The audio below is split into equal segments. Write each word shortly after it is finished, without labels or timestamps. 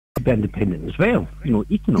to be independent as well. You know,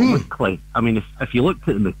 economically. I mean, if you looked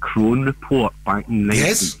at the McClue report back in the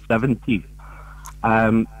 1970s,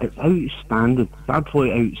 it's outstanding. It's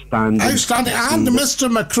absolutely outstanding. Outstanding. And Mr.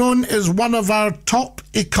 McClue is one of our top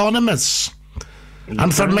economists.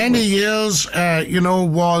 And for many years,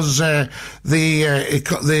 was the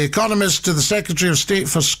economist to the Secretary of State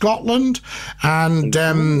for Scotland, and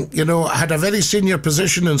had a very senior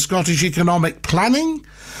position in Scottish economic planning,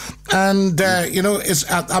 and is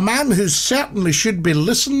a man who certainly should be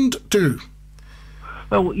listened to.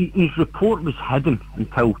 Well, his report was hidden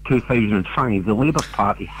until 2005. The Labour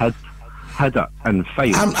Party hid it and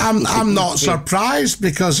failed. I'm not surprised,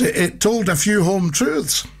 because it told a few home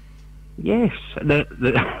truths. Yes.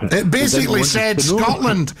 It basically said,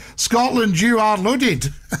 Scotland, you are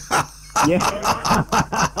loaded. Yeah.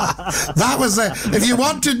 That was if you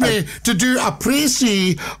wanted me to do a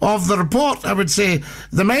précis of the report, I would say,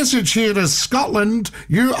 the message here is, Scotland,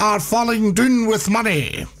 you are falling down with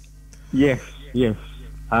money. Yes.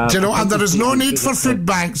 And there is no need for food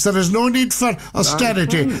banks, there is no need for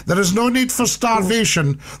austerity, there is no need for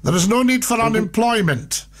starvation, there is no need for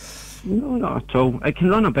unemployment. No, not at all. It can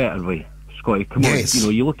run a better way, Scotty. Come on.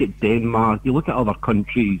 You look at Denmark, you look at other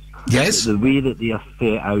countries. Yes. The way that they are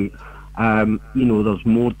set out, there's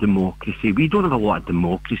more democracy. We don't have a lot of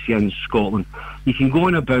democracy in Scotland. You can go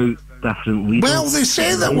on about different leaders. Well, they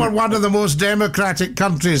say that we're one of the most democratic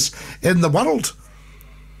countries in the world.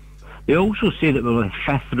 They also say that we're the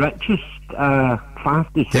fifth richest,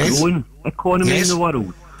 fastest growing economy in the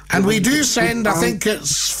world. And we do send, I think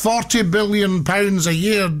it's £40 billion a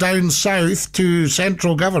year down south to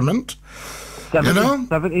central government.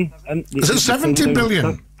 70. Is it 70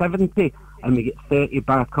 billion? 70, and we get 30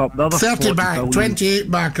 back up. The other 30 back, billion.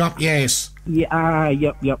 28 back up, yes. Yeah,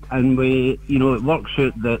 yep. And we, it works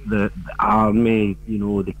out the army,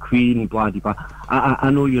 the Queen, blah, blah, blah. I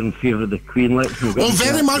know you're in favour of the Queen.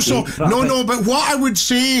 Very much so. No, but what I would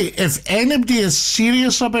say, if anybody is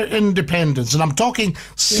serious about independence, and I'm talking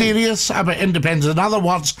serious about independence, in other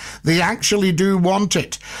words, they actually do want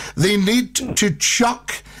it, they need to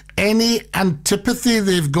chuck any antipathy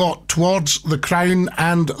they've got towards the Crown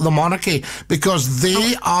and the monarchy, because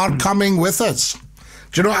they are coming with us.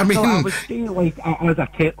 Do you know what I mean? No, I would say, as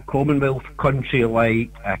a Commonwealth country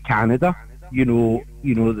like Canada,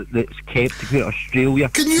 that's kept to Australia.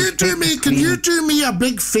 Can you do me a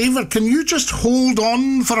big favour? Can you just hold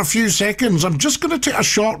on for a few seconds? I'm just going to take a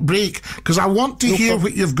short break, because I want to hear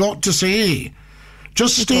what you've got to say.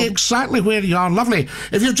 Just stay exactly where you are. Lovely.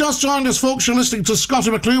 If you've just joined us, folks, you're listening to Scottie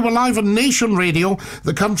McClue. We're live on Nation Radio,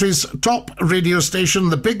 the country's top radio station,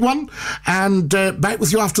 the big one. And back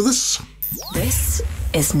with you after this. This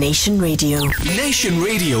is Nation Radio. Nation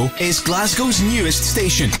Radio is Glasgow's newest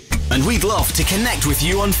station, and we'd love to connect with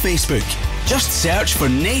you on Facebook. Just search for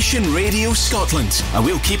Nation Radio Scotland, and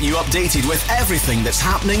we'll keep you updated with everything that's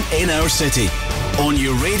happening in our city, on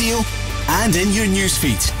your radio and in your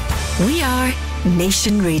newsfeed. We are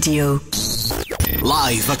Nation Radio.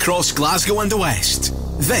 Live across Glasgow and the West,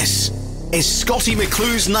 this is Scottie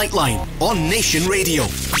McClue's Nightline on Nation Radio.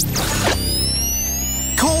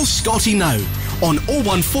 Call Scottie now on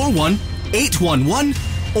 0141 811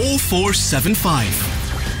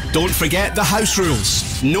 0475. Don't forget the house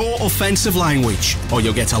rules. No offensive language, or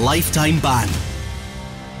you'll get a lifetime ban.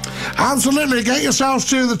 Absolutely. Get yourselves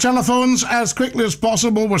to the telephones as quickly as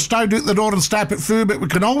possible. We're stowed out the door and step it through, but we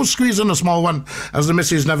can always squeeze in a small one, as the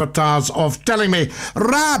missus never tires of telling me.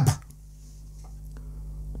 Rab!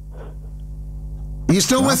 Are you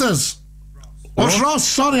still with us? Oh, it's Ross.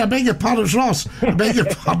 Sorry, I beg your pardon. It's Ross. I beg your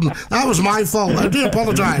pardon. That was my fault. I do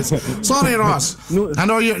apologise. Sorry, Ross. I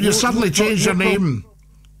know you suddenly changed your name.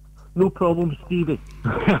 No problem, Stevie.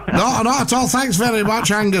 No, not at all. Thanks very much,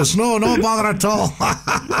 Angus. No bother at all.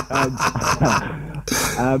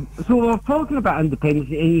 So we're talking about independence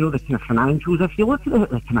and, the kind of financials. If you look at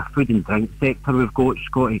the kind of food and drink sector we've got,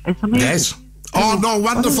 Scotty, it's amazing. Yes. Oh, no,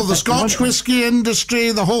 wonderful. The Scotch whisky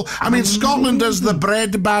industry, the whole... I mean, Scotland is the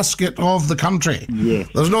breadbasket of the country. Yes.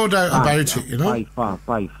 There's no doubt about it,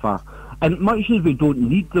 By far. And much as we don't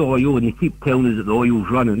need the oil, and they keep telling us that the oil's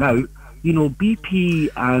running out, BP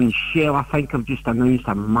and Shell, I think, have just announced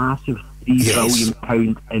a massive £3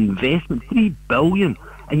 billion investment. $3 billion.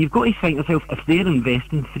 And you've got to think to yourself, if they're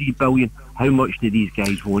investing $3 billion, how much do these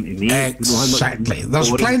guys want to make? Exactly. There's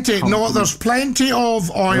plenty. There's plenty of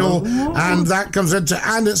oil, and that comes into.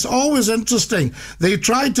 And it's always interesting. They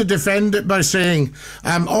tried to defend it by saying,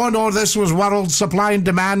 this was world supply and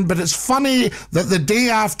demand. But it's funny that the day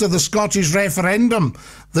after the Scottish referendum,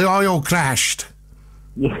 the oil crashed.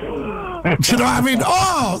 Yeah. Do you know what I mean?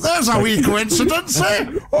 Oh, there's a wee coincidence,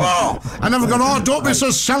 eh? Oh, and I've gone, oh, don't be so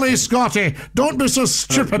silly, Scotty. Don't be so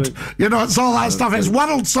stupid. You know, it's all that stuff. It's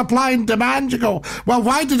world supply and demand. You go, well,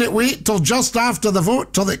 why did it wait till just after the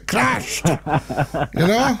vote till it crashed? You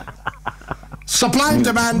know? Supply and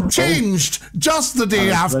demand changed just the day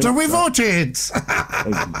after we voted.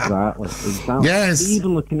 Exactly. Yes.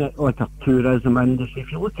 Even looking at like a tourism industry,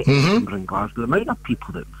 if you look at Edinburgh and Glasgow, the amount of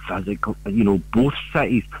people that visit, you know, both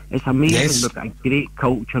cities, it's amazing. Yes. We've got a great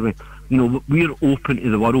culture. You know, we're open to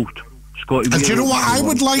the world. Scotty, and do you know what I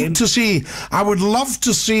would like to see? I would love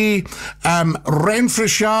to see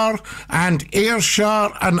Renfrewshire and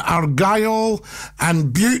Ayrshire and Argyll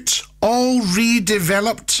and Bute all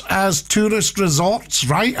redeveloped as tourist resorts,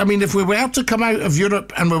 right? I mean, if we were to come out of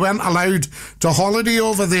Europe and we weren't allowed to holiday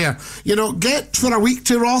over there, you know, get for a week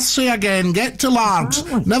to Rothsay again, get to Largs.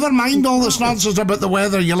 Never mind all this nonsense about the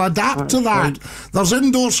weather. You'll adapt to that. There's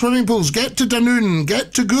indoor swimming pools. Get to Dunoon,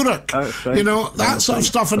 get to Gourock. You know, that sort of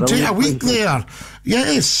stuff, and take a week there.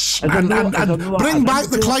 Yes, and bring back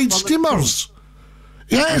the Clyde steamers.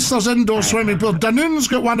 Yes, there's indoor swimming pool. Dunoon's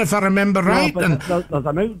got one, if I remember right. No, and there's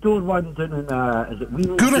an outdoor one down in, is it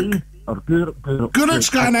Gourock? Gourock's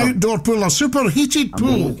got an outdoor pool, a super heated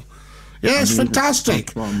pool. Yes,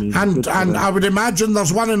 fantastic. And I would imagine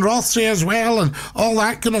there's one in Rothsay as well, and all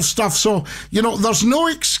that kind of stuff. So, you know, there's no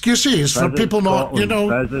excuses for people not, you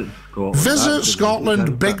know. Visit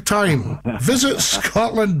Scotland big time. Visit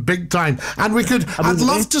Scotland big time. And we could, I'd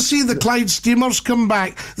love to see the Clyde steamers come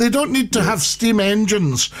back. They don't need to have steam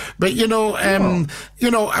engines, but you know,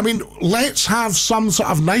 I mean, let's have some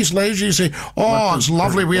sort of nice leisure. You say, oh, it's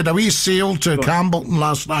lovely. We had a wee sail to Campbellton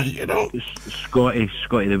last night, you know. Scotty,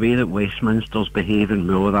 the way that Westminster's behaving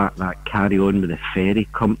with all that carry on with the ferry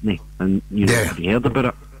company, and you know, have you heard about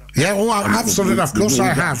it? Yeah, oh, absolutely, of course I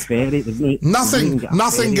have. Nothing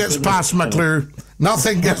gets past McClue.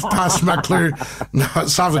 Nothing gets past McClue. No,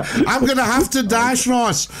 it's having. I'm going to have to dash,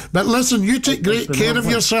 Ross. But listen, you take great care of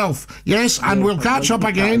yourself. Yes, and we'll catch up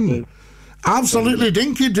again. Absolutely,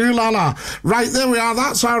 Dinky-Doo, Lala. Right, there we are.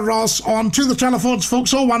 That's our Ross. On to the telephones,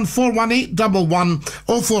 folks. 01418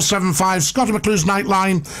 0475. Scottie McClue's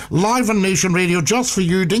Nightline, live on Nation Radio, just for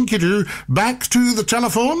you, Dinky-Doo. Back to the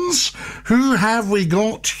telephones. Who have we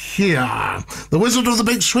got here? The wizard of the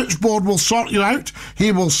big switchboard will sort you out.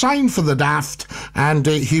 He will sign for the daft, and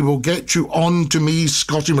he will get you on to me,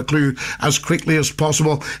 Scottie McClue, as quickly as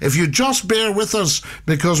possible. If you just bear with us,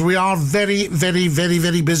 because we are very, very, very,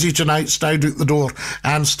 very busy tonight. Out the door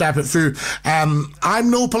and step it through. I'm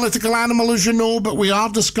no political animal, as you know, but we are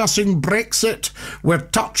discussing Brexit. We're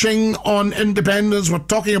touching on independence. We're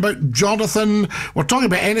talking about Jonathan. We're talking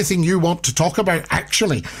about anything you want to talk about,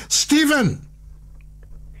 actually. Stephen.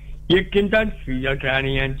 You can dance with your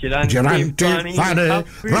granny and your auntie Fanny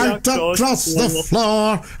right across the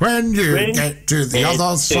floor. When you get to the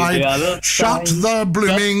other side, shut the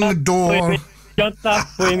blooming door. Shut that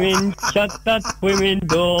women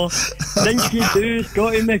door. Dinky-Doo,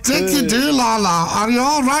 Scottie McClue. Dinky-Doo, Lala. Are you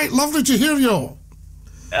all right? Lovely to hear you.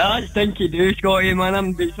 It's Dinky-Doo, Scottie,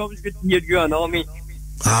 man. It's always good to hear you, I know, mate.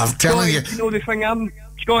 I'm telling you. You know the thing,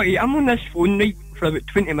 Scottie, I'm on this phone, right, for about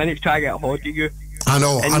 20 minutes trying to get a hold of you. I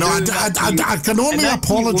know. I can only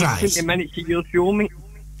apologise. 20 minutes of your show, mate.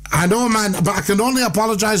 I know, man, but I can only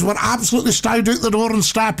apologise. We're absolutely stowed out the door and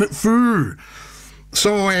step it through.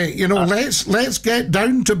 So, you know, let's get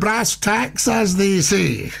down to brass tacks, as they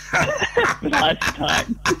say. Brass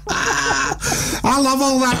tacks. I love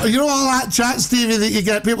all that. You know, all that chat, Stevie, that you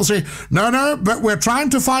get people say, no, but we're trying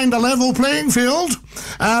to find a level playing field,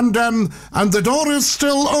 and the door is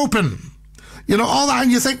still open. You know, all that,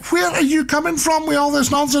 and you think, where are you coming from with all this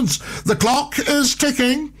nonsense? The clock is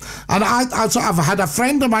ticking. And I've had a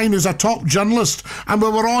friend of mine who's a top journalist, and we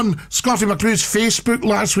were on Scottie McClue's Facebook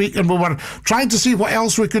last week, and we were trying to see what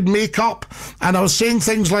else we could make up. And I was saying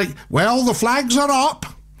things like, well, the flags are up,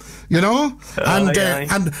 you know,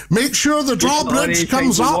 and make sure the drawbridge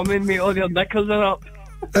comes up. Woman, mate, all your knickers are up.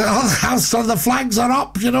 So the flags are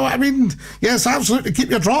up, you know what I mean? Yes, absolutely.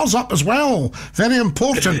 Keep your drawers up as well. Very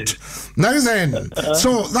important. Now then,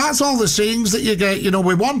 so that's all the sayings that you get. You know,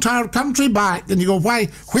 we want our country back. And you go, why?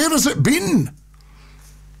 Where has it been?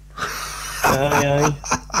 I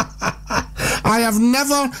have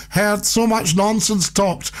never heard so much nonsense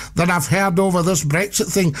talked than I've heard over this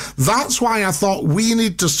Brexit thing. That's why I thought we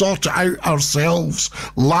need to sort it out ourselves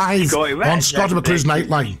live on Scottie McClue's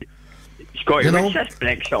Nightline. Scottie, you know, what's this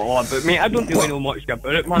Brexit all about, mate? I don't really know much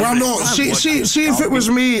about it, man. Well, no, see if it was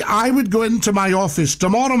me, I would go into my office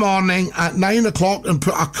tomorrow morning at 9 o'clock and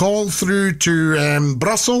put a call through to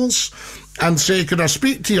Brussels and say, could I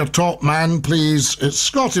speak to your top man, please? It's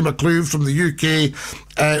Scottie McClue from the UK.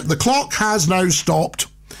 The clock has now stopped.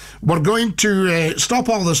 We're going to stop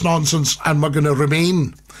all this nonsense, and we're going to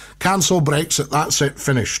remain. Cancel Brexit. That's it.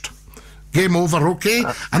 Finished. Game over, okay?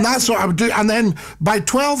 And that's what I would do. And then by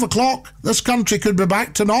 12 o'clock, this country could be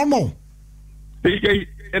back to normal. But Scotty,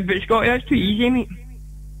 that's too easy, mate.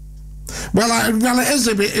 Well, it is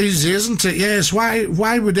a bit easy, isn't it? Yes.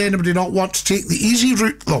 Why would anybody not want to take the easy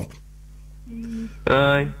route, though?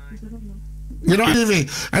 Aye. You know what I mean?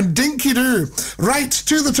 And Dinky-Doo. Right,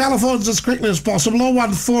 to the telephones as quickly as possible.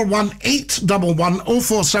 01418 811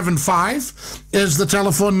 0475 is the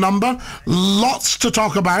telephone number. Lots to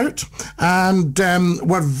talk about. And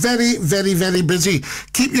we're very, very, very busy.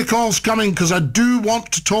 Keep your calls coming, because I do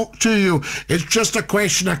want to talk to you. It's just a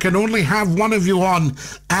question. I can only have one of you on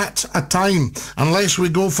at a time, unless we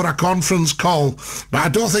go for a conference call. But I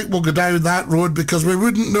don't think we'll go down that road, because we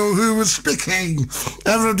wouldn't know who was speaking.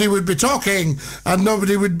 Everybody would be talking and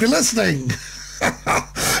nobody would be listening.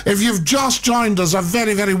 If you've just joined us, a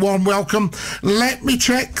very, very warm welcome. Let me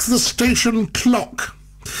check the station clock.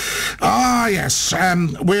 Ah, yes,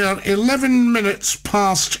 we're 11 minutes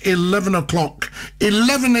past 11 o'clock.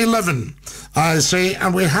 11:11, I say,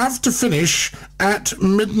 and we have to finish at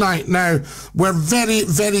midnight. Now, we're very,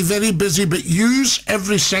 very, very busy, but use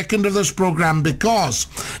every second of this programme, because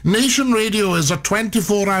Nation Radio is a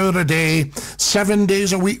 24-hour-a-day, 7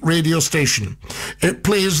 days a week radio station. It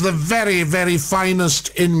plays the very, very finest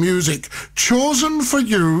in music, chosen for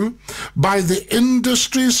you by the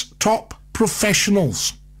industry's top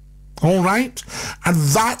professionals. All right? And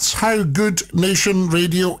that's how good Nation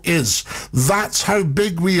Radio is. That's how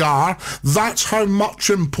big we are. That's how much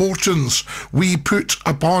importance we put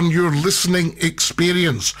upon your listening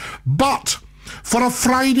experience. But for a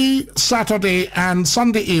Friday, Saturday and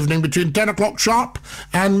Sunday evening between 10 o'clock sharp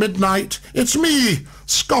and midnight, it's me,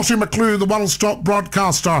 Scottie McClue, the world's top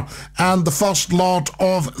broadcaster and the first lord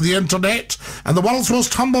of the internet and the world's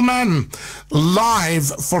most humble man, live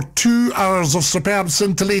for 2 hours of superb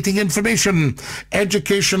scintillating information,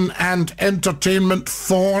 education and entertainment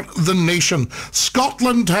for the nation.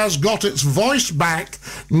 Scotland has got its voice back.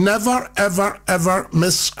 Never, ever, ever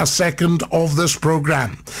miss a second of this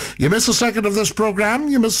programme. You miss a second of this programme,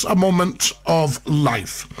 you miss a moment of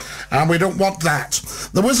life. And we don't want that.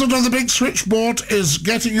 The wizard of the big switchboard is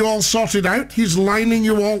getting you all sorted out. He's lining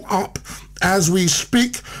you all up as we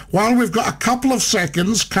speak. While we've got a couple of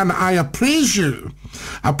seconds, can I appraise you?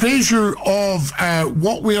 Appraise you of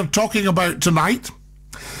what we are talking about tonight.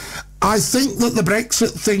 I think that the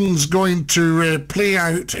Brexit thing's going to play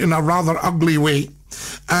out in a rather ugly way.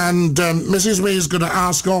 And Mrs May is going to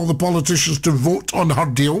ask all the politicians to vote on her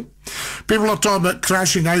deal. People are talking about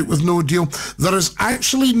crashing out with no deal. There is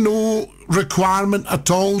actually no requirement at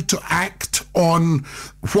all to act on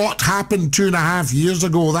what happened 2.5 years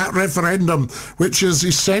ago, that referendum, which is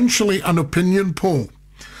essentially an opinion poll.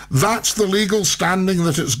 That's the legal standing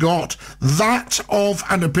that it's got, that of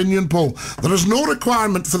an opinion poll. There is no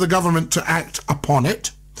requirement for the government to act upon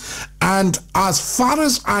it. And as far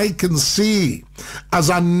as I can see, as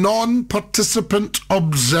a non-participant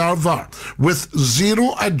observer with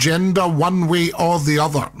zero agenda one way or the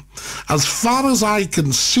other, as far as I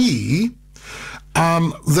can see,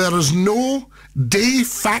 there is no de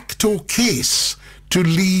facto case to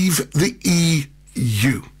leave the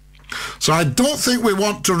EU. So I don't think we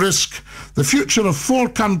want to risk the future of 4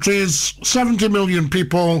 countries, 70 million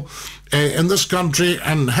people in this country,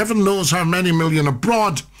 and heaven knows how many million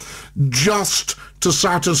abroad, just to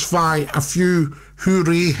satisfy a few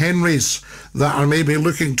hooray Henrys that are maybe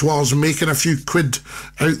looking towards making a few quid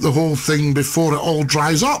out the whole thing before it all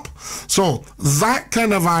dries up. So that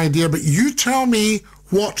kind of idea, but you tell me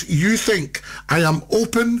what you think. I am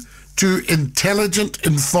open to intelligent,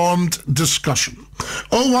 informed discussion.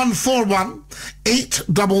 0141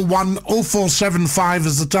 811 0475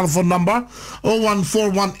 is the telephone number.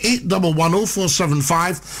 0141 811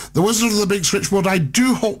 0475. The wizard of the big switchboard. I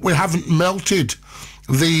do hope we haven't melted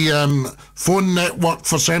the phone network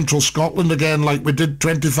for Central Scotland again like we did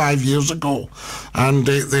 25 years ago. And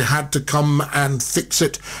they had to come and fix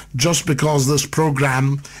it just because this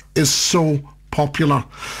programme is so popular.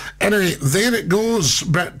 Anyway, there it goes.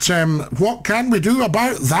 But what can we do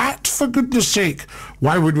about that, for goodness sake?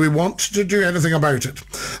 Why would we want to do anything about it?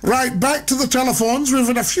 Right, back to the telephones. We've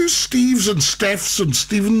had a few Steves and Stephs and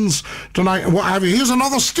Stevens tonight and what have you. Here's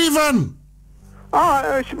another Stephen.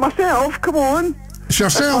 Oh, it's myself, come on. It's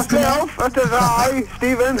yourself, come on. It is I,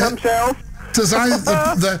 Stephen himself. It is I,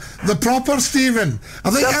 the proper Stephen.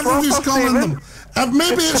 I think everybody's calling them.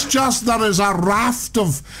 Maybe it's just there is a raft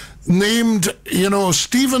of named,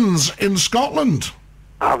 Stevens in Scotland.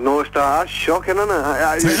 I've noticed that. That's shocking, isn't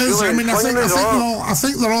it? It is. I mean, I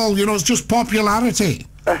think they're all, it's just popularity.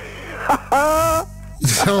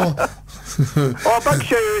 So... big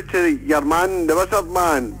shout out to your man, the wizard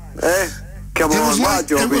man. Come on, what a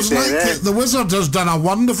job he's doing, the wizard has done a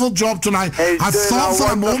wonderful job tonight. I thought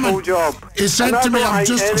for a moment, he said to me, I'm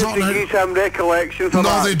just sorting out... him recollection for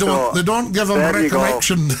No, they don't. They don't give him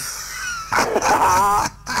recollection.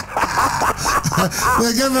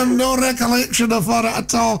 They give him no recollection for it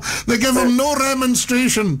at all. They give him no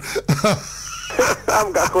remonstration. I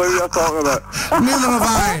haven't got a clue what you're talking about. Neither have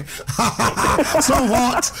I. So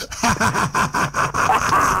what?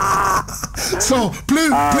 So, plus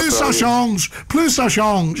ça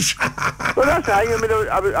change. Well, that's the thing. I mean,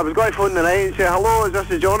 I was going to phone tonight and say, hello, is this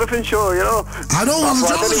the Jonathan show, I know, it's the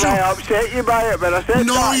Jonathan show. I upset you by it, but I said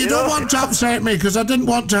no, that, you don't want to upset me, because I didn't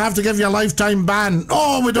want to have to give you a lifetime ban.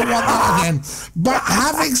 Oh, we don't want that again. But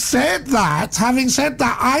having said that,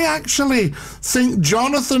 I actually think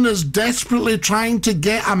Jonathan is desperately trying to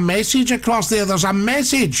get a message across there. There's a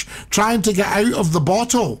message trying to get out of the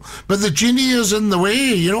bottle, but the genie is in the way,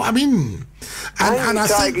 you know what I mean? And I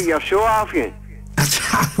think... to get your show off you.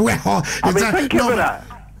 Well... think about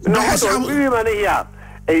it. No, hold on, wait a minute here.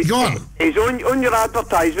 Go on. He's on your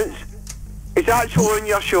advertisements. He's actually on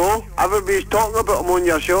your show. Everybody's talking about him on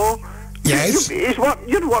your show. Yes. You're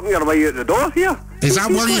working your way out the door here. Is that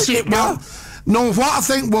what you say? Well... No, what I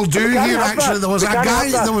think we'll do here, actually, there was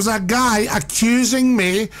a guy accusing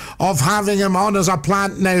me of having him on as a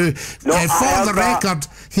plant. Now, for the record,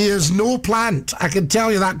 he is no plant. I can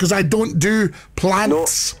tell you that, because I don't do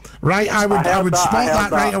plants. No. Right? I would spot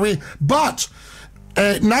that right away. But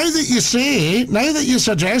now that you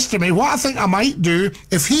suggest to me, what I think I might do,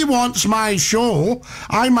 if he wants my show,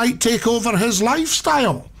 I might take over his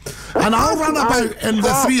lifestyle. And I'll run about in the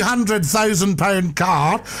 £300,000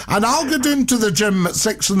 car, and I'll get into the gym at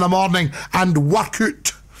 6 a.m. and work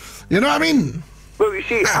out. You know what I mean? Well, you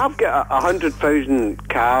see, I've got a £100,000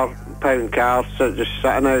 car just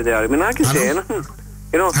sitting out there. I mean, I can say anything.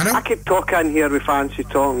 I could talk in here with fancy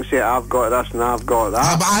talk and say I've got this and I've got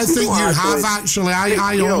that. But I think you have actually.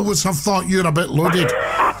 I always have thought you're a bit loaded.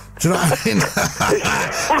 Do you know what I mean?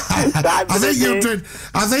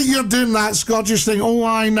 I think you're doing that Scottish thing. Oh,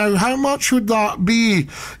 I know. How much would that be?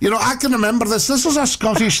 I can remember this. This is a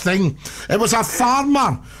Scottish thing. It was a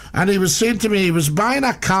farmer, and he was saying to me, he was buying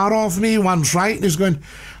a car off me once, right? And he's going,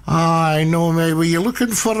 I know, maybe you're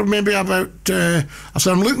looking for maybe about... I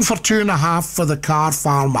said, I'm looking for 2.5 for the car,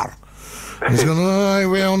 farmer. And he's going,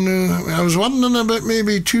 no, I was wondering about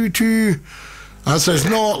maybe 2.2. I says,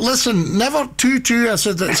 no, listen, never 2.2.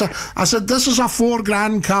 I said, this is a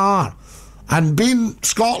 £4,000 car. And being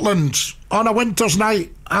Scotland on a winter's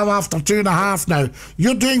night, I'm after 2.5 now.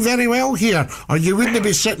 You're doing very well here, or you wouldn't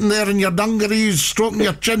be sitting there in your dungarees stroking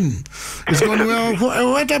your chin. He's going, well,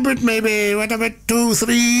 what about 2,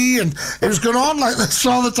 3? And it was going on like this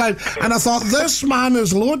all the time. And I thought, this man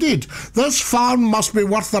is loaded. This farm must be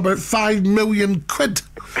worth about 5 million quid.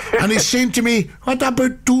 And he's saying to me, what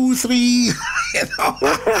about 2, 3?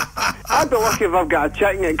 I'd be lucky if I've got a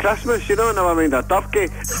chicken at Christmas, never mind a turkey.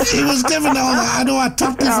 He was giving all that. I know, a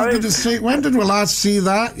turkey, for goodness sake. When did we last see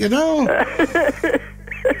that,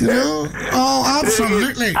 Oh,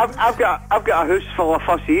 absolutely. I've got a house full of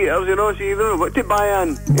fussy eaters, so you don't know what to buy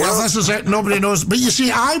in. Well, this is it. Nobody knows. But you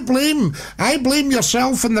see, I blame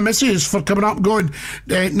yourself and the missus for coming up going,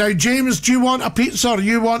 now, James, do you want a pizza, or are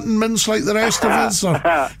you wanting mince like the rest of us? Or,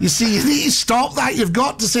 you see, you need to stop that. You've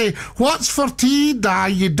got to say, what's for tea, Di?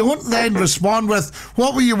 You don't then respond with,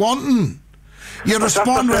 what were you wanting? You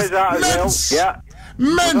respond with, mince. Yeah.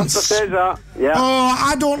 Mince. Yeah. Oh,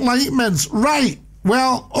 I don't like mince. Right.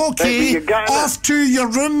 Well, okay. Off to your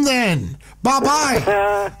room then.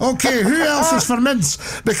 Bye-bye. Okay, who else is for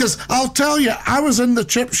mince? Because I'll tell you, I was in the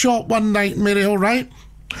chip shop one night, Maryhill, right?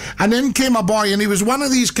 And in came a boy, and he was one of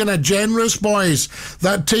these kind of generous boys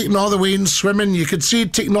that had taken all the wains swimming. You could see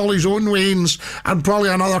he'd taken all his own wains, and probably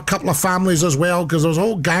another couple of families as well, because there was a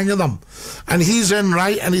whole gang of them. And he's in,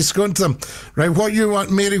 right, and he's going to them, right, what you want,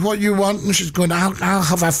 Mary, what you want? And she's going, I'll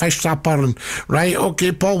have a fish supper. And, right,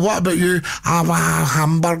 okay, Paul, what about you? I'll have a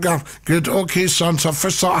hamburger. Good, okay, son, so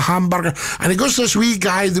fish sort of hamburger. And he goes to this wee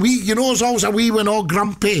guy, there's always a wee one all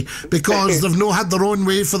grumpy, because they've not had their own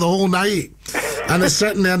way for the whole night. And he's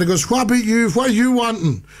sitting there and he goes, what about you? What are you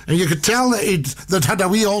wanting? And you could tell that they'd had a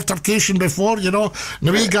wee altercation before, And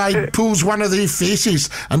the wee guy pulls one of these faces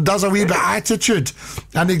and does a wee bit of attitude.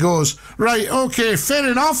 And he goes, right, okay,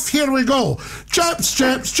 fair enough, here we go. Chips,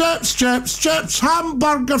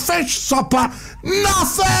 hamburger, fish supper,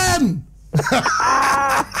 nothing! My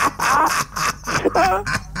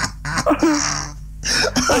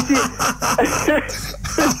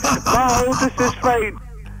oldest is fine.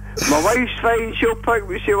 My wife's fine, she'll pick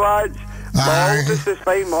what she wants. My oldest is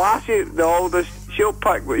fine. My lassie, the oldest, she'll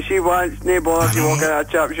pick what she wants. No bother, she walk in a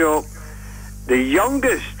chip shop. The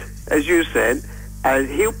youngest, as you said,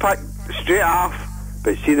 he'll pick straight off.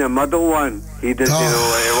 But see the middle one, he doesn't know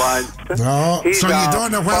what he wants. No, so you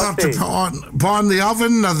don't know whether to put on the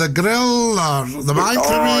oven or the grill or the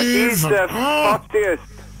microwave. He's the fustiest.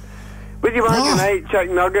 What do you want tonight?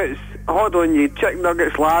 Chicken nuggets. Hold on, you chicken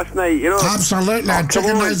nuggets last night, you know. Absolutely, and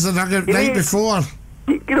chicken nuggets the night before.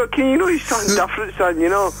 You know he's something different, son, you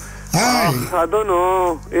know. I don't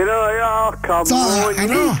know. You know, come on,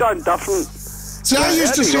 he's something different. See, I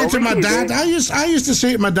used to say to my dad, I used to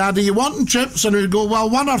say to my dad, are you wanting chips? And he'd go, well,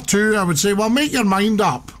 one or two. I would say, well, make your mind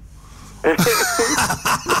up.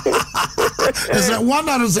 Is it one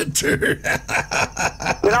or is it two?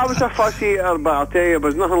 I was a fussy eater, but I'll tell you, it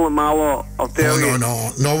was nothing like my lot. I'll tell you.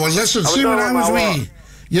 No. Well, listen, see, when I was wee,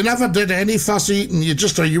 you never did any fuss eating. You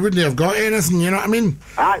wouldn't have got anything. You know what I mean?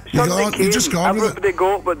 You just got everybody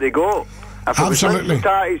got what they got. If absolutely. It was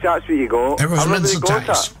tatties, that's what you got. It was mince and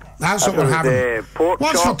tatties. That's what we're having.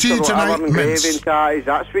 What's for tea tonight? Mince. Tatties,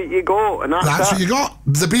 that's what you got. And that's what you got.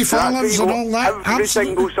 The beef olives and all that. Every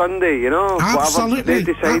single Sunday, you know. Absolutely.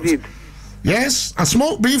 They decided. Yes, a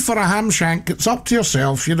smoked beef or a ham shank, it's up to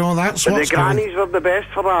yourself, you know, that's what's the grannies were the best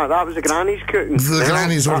for that. That was the grannies cooking. The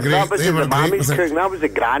grannies were great. They were great with cooking. That was the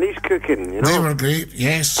grannies cooking, you know. They were great,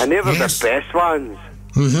 yes. And they were the best ones.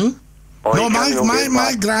 Mm-hmm. No,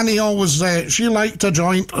 my granny always, she liked a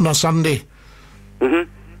joint on a Sunday. Mm-hmm.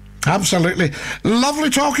 Absolutely. Lovely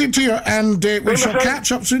talking to you, and we shall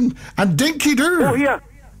catch up soon. And Dinky-Doo. Oh, here.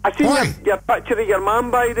 I seen your picture of your mum,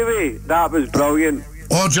 by the way. That was brilliant.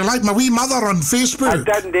 Oh, do you like my wee mother on Facebook?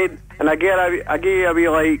 I did, and I gave you a wee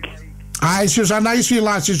like. Aye, she was a nice wee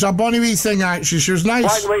lass. She's a bonny wee thing, actually. She was nice.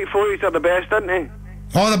 Black and white photos are the best, aren't they?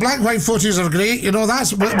 Oh, the black and white photos are great. You know,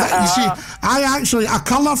 you see, a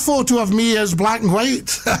colour photo of me is black and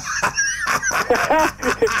white.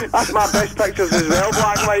 That's my best pictures as well,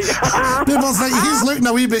 black and white. People think he's looking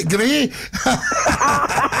a wee bit grey.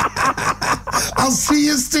 I'll see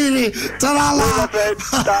you, Stevie. Ta-ra-la.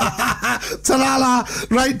 Ta-ra-la.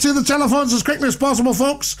 Right, to the telephones as quickly as possible,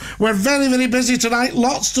 folks. We're very, very busy tonight.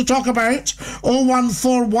 Lots to talk about.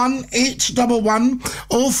 0141 811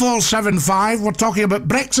 0475. We're talking about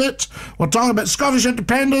Brexit. We're talking about Scottish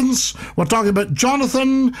independence. We're talking about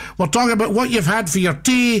Jonathan. We're talking about what you've had for your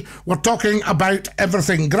tea. We're talking about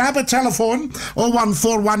everything. Grab a telephone,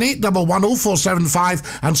 0141 811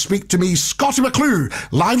 0475, and speak to me, Scottie McClue,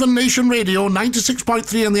 live on Nation Radio,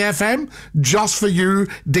 96.3 on the FM, just for you,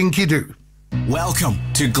 Dinky-Doo. Welcome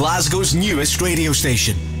to Glasgow's newest radio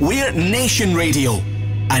station. We're Nation Radio,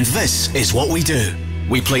 and this is what we do.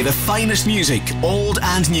 We play the finest music, old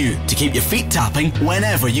and new, to keep your feet tapping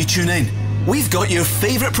whenever you tune in. We've got your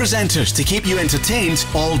favourite presenters to keep you entertained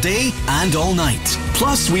all day and all night.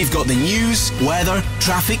 Plus, we've got the news, weather,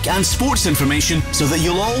 traffic and sports information so that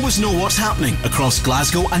you'll always know what's happening across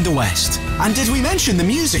Glasgow and the West. And did we mention the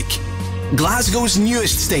music? Glasgow's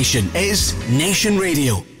newest station is Nation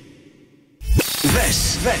Radio.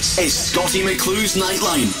 This is Scottie McClue's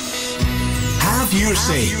Nightline. Have your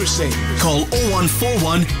say. Call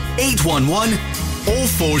 0141 811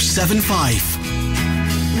 0475.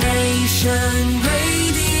 Nation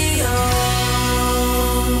Radio.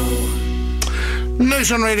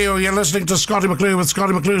 Nation Radio, you're listening to Scottie McClue with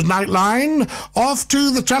Scottie McClue's Nightline. Off to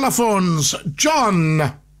the telephones. John.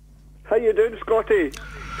 How you doing, Scottie?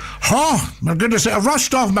 Oh, my goodness, I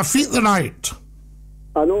rushed off my feet the night.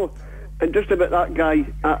 I know. And just about that guy,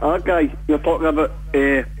 our guy, you're talking about,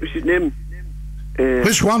 what's his name?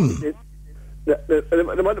 Which one?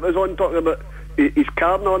 The one that was on talking about his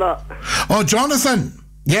car and all that. Oh, Jonathan.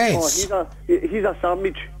 Yes. Oh, he's a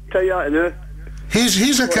sandwich. Tell you that, you know.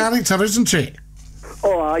 He's a character, isn't he?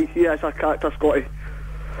 Oh, aye, yes, a character, Scottie.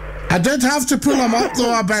 I did have to pull him up,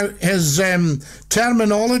 though, about his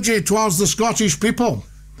terminology towards the Scottish people.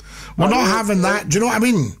 We're not having that, do you know what I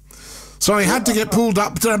mean? So he had to get pulled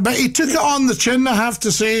up to it, but he took it on the chin, I have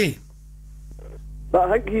to say. But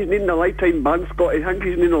I think he's needing a lifetime ban, Scottie. I think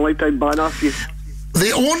he's needing a lifetime ban after you.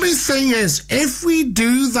 The only thing is, if we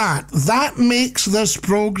do that, that makes this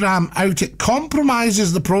programme out. It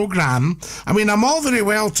compromises the programme. I mean, I'm all very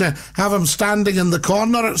well to have him standing in the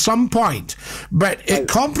corner at some point, but it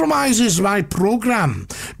compromises my programme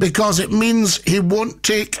because it means he won't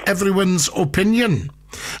take everyone's opinion.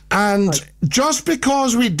 And just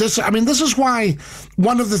because we I mean, this is why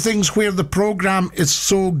one of the things where the programme is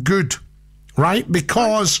so good right?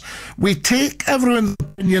 Because we take everyone's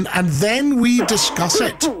opinion and then we discuss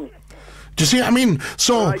it. Do you see what I mean?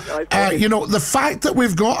 So, you know, the fact that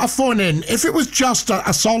we've got a phone in, if it was just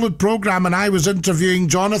a solid programme and I was interviewing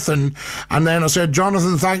Jonathan and then I said,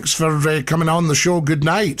 Jonathan, thanks for coming on the show, good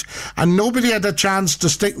night, and nobody had a chance to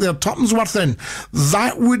stick their tuppence worth in,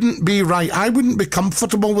 that wouldn't be right. I wouldn't be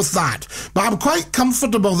comfortable with that. But I'm quite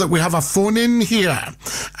comfortable that we have a phone in here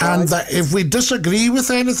and that if we disagree with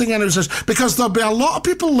anything, and it says, because there'll be a lot of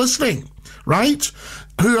people listening, right,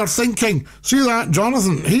 who are thinking, see that,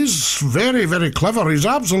 Jonathan, he's very, very clever. He's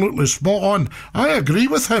absolutely spot on. I agree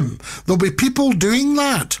with him. There'll be people doing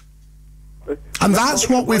that. And that's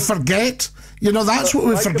what we forget. You know, that's what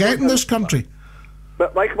we forget in this country.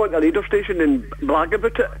 But why come on to the radio station and brag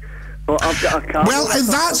about it? Or I've got a car. Well,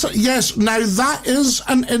 that's, yes, now that is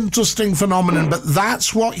an interesting phenomenon, but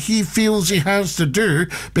that's what he feels he has to do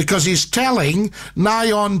because he's telling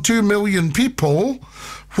nigh on 2 million people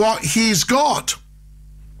what he's got.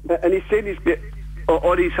 And he's saying he's got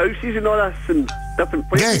all these houses and all this in different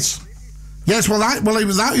places. Yes, well,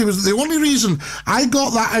 he was the only reason I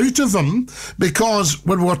got that out of him, because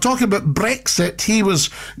when we were talking about Brexit, he was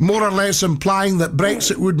more or less implying that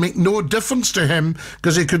Brexit would make no difference to him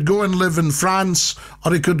because he could go and live in France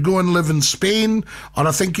or he could go and live in Spain, or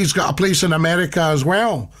I think he's got a place in America as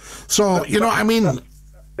well. So, you know what I mean?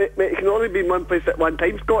 Mate, it can only be in one place at one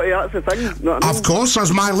time, Scotty, that's the thing. You know what I mean? Of course,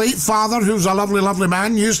 as my late father, who's a lovely, lovely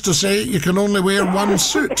man, used to say, you can only wear one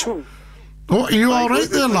suit. Oh, are you all right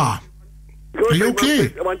there, La? Are you okay?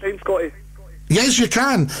 At one time, Scotty. Yes, you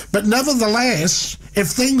can. But nevertheless, if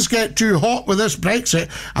things get too hot with this Brexit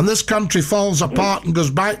and this country falls apart and goes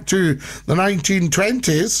back to the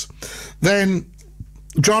 1920s, then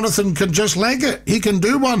Jonathan can just leg it. He can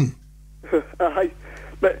do one. Aye.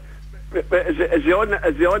 But is he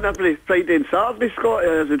on every Friday and Saturday, Scott,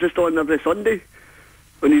 or is he just on every Sunday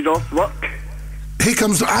when he's off work? He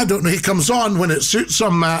comes, I don't know, he comes on when it suits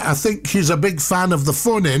him. I think he's a big fan of the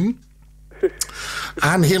phone-in,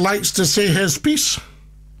 and he likes to say his piece.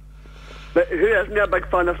 But who isn't a big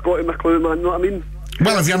fan of Scottie McClue, man, you know what I mean?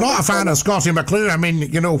 Well, if you're not a fan of Scottie McClue, I mean,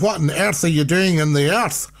 you know, what on earth are you doing in the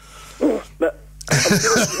earth? But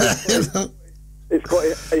it's got.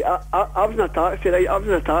 I was in a taxi, right? I was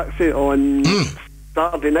in a taxi on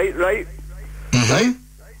Saturday night, right? Right?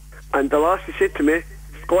 And the lassie said to me,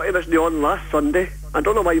 Scotty wasn't on last Sunday. I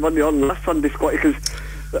don't know why you weren't on last Sunday, Scotty, because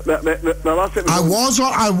the last I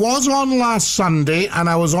was on last Sunday and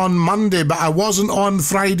I was on Monday, but I wasn't on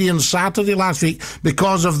Friday and Saturday last week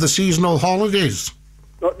because of the seasonal holidays.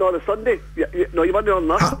 No, the Sunday. No, you weren't on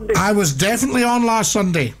last Sunday. I was definitely on last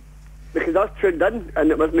Sunday. Because that's tuned in,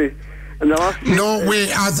 and it wasn't. And the last. No, wait.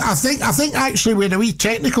 I think actually we had a wee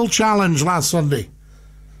technical challenge last Sunday.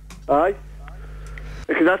 Aye.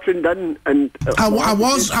 Because that's tuned in, and I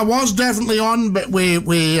was definitely on, but we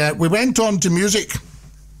went on to music.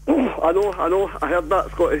 I know. I heard that,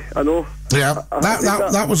 Scotty. I know. Yeah,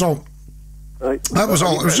 that was all. Right. That was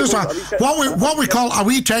all. It was just what we call a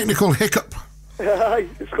wee technical hiccup. Aye,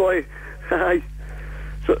 Scotty. Aye.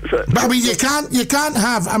 But I mean, you can't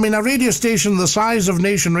have. I mean, a radio station the size of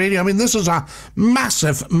Nation Radio. I mean, this is a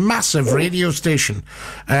massive radio station.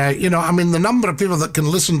 You know, I mean, the number of people that can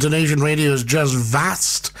listen to Nation Radio is just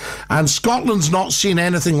vast, and Scotland's not seen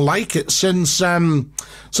anything like it since Scott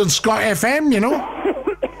FM. You know.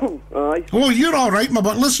 Aye. Oh, you're all right,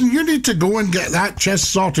 but listen, you need to go and get that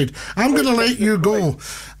chest sorted. I'm going to let you go,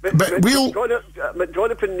 but we'll.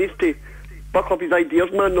 Jonathan needs to buck up his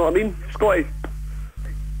ideas, man. Know what I mean, Scotty?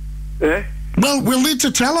 Yeah. Well, we'll need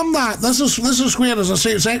to tell him that. This is where, as I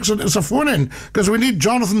say, it's excellent. It's a phone-in, because we need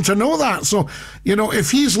Jonathan to know that. So, you know, if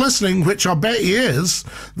he's listening, which I bet he is,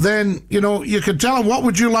 then, you know, you could tell him what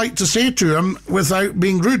would you like to say to him without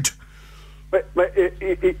being rude. But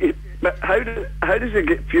how does he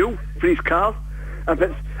get fuel for his car if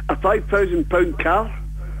it's a £5,000 car?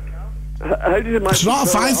 How does he manage? It's not a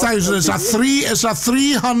 5,000. It's a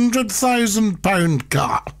 £300,000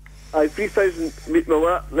 car. 3,000.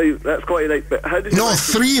 Well, that's quite right. But how does? No,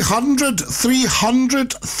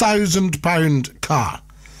 £300,000 car.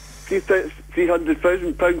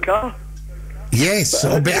 £300,000 car. Yes,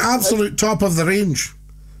 it'll be absolute top of the range.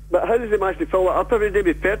 But how does he manage to fill it up every day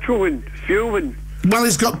with petrol and fuel and? Well,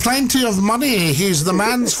 he's got plenty of money. He's the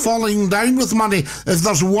man's falling down with money. If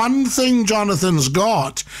there's one thing Jonathan's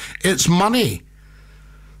got, it's money.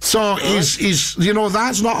 So he's you know,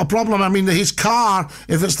 that's not a problem. I mean, his car,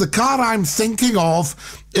 if it's the car I'm thinking of,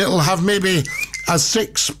 it'll have maybe a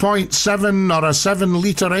 6.7 or a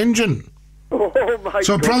 7-litre engine. Oh my!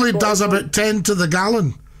 So it probably does about 10 to the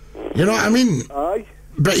gallon. You know what I mean? Aye.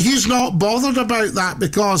 But he's not bothered about that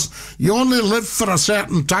because you only live for a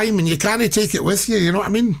certain time and you can't take it with you, you know what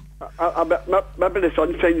I mean? Maybe the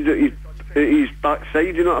sun shines at his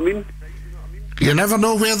backside, you know what I mean? You never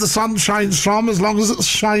know where the sun shines from as long as it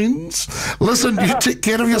shines. Listen, you take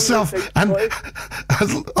care of yourself. And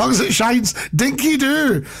as long as it shines,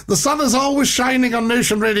 Dinky-Doo. The sun is always shining on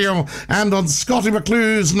Nation Radio and on Scottie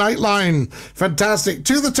McClue's Nightline. Fantastic.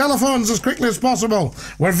 To the telephones as quickly as possible.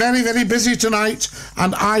 We're very, very busy tonight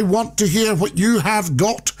and I want to hear what you have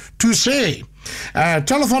got to say.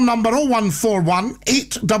 Telephone number 0141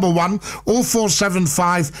 811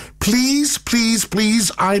 0475. Please, please,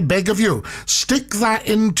 please, I beg of you, stick that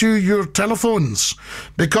into your telephones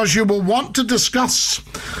because you will want to discuss.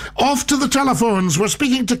 Off to the telephones. We're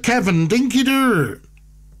speaking to Kevin. Dinky-Doo.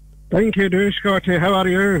 Dinky-Doo, Scotty. How are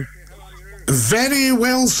you? Very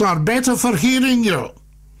well, sir. Better for hearing you.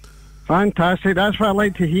 Fantastic, that's what I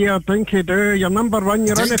like to hear. Dinky-Doo, you're number one,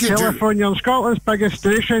 you're on the telephone, you're on Scotland's biggest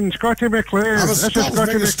station, Scottie McClue. This is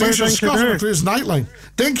Scotland's biggest station, Scottie McClue's Nightline.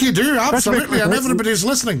 Dinky-Doo, absolutely, and everybody's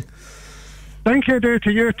listening. Dinky-Doo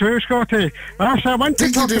to you too, Scotty. I want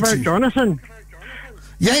to talk about Jonathan.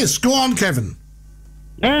 Yes, go on, Kevin.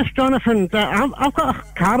 Yes, Jonathan, I've got a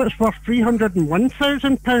car that's worth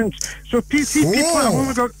 £301,000. So people have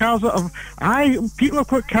only got cars that have... people have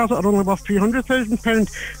got cars that are only worth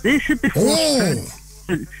 £300,000. They should be forced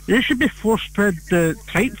they should be force-fed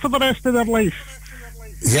tripe for the rest of their life.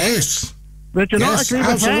 Yes. Would you not agree with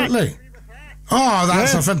absolutely. That? Oh,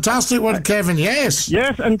 that's a fantastic one, Kevin. Yes.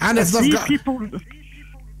 Yes, and if they've got... people...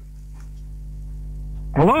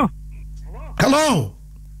 Hello? Hello?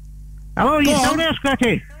 Hello, you still there,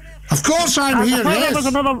 Scotty? Of course I'm here, yes.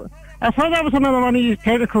 I thought that was another one of these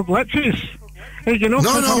technical glitches. You know,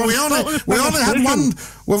 no, we only had one.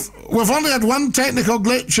 We've only had one technical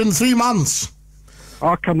glitch in 3 months.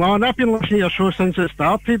 Oh, come on, I've been listening to your show since it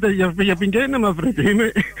started. You've been getting them every day,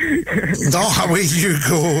 mate. No, away you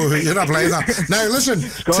go. You're not like that. Now, listen,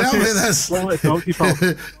 Scotty, tell me this.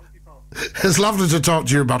 It's lovely to talk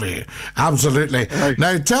to you, buddy. Absolutely. Right.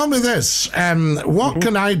 Now, tell me this. What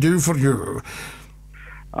can I do for you?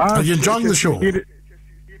 Are you enjoying the show?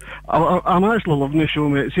 I'm actually loving the show,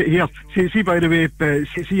 mate. See, by the way,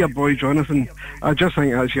 see your boy Jonathan. I just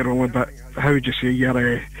think that's your only bit. How would you say you're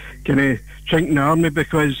kind of chink in the army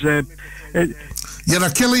because your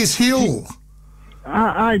Achilles heel.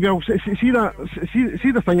 Aye, well, see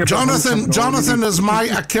the thing. Jonathan is my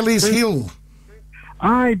Achilles heel.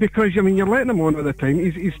 Aye, because I mean you're letting him on all the time.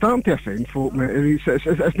 He's starting to offend folk, mate.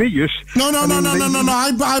 It's no use. No.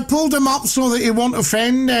 I pulled him up so that he won't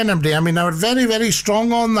offend anybody. I mean, I was very, very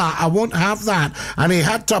strong on that. I won't have that, and he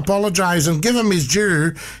had to apologise and give him his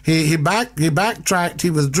due. He backtracked. He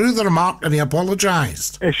withdrew the remark and he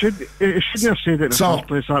apologised. He shouldn't have said it in the first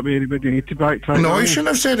place. That way, anybody need to backtrack. No, he shouldn't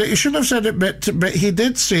have said it. He shouldn't have said it, but he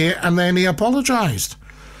did say it, and then he apologised.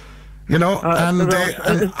 You know, and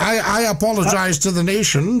I apologise to the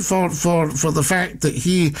nation for the fact that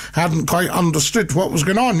he hadn't quite understood what was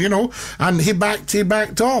going on, you know, and he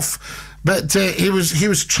backed off. But he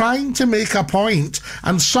was trying to make a point,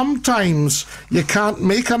 and sometimes you can't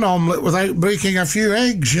make an omelette without breaking a few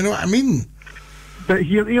eggs, you know what I mean? But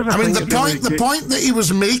the point that he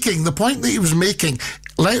was making,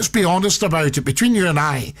 let's be honest about it, between you and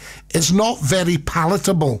I, it's not very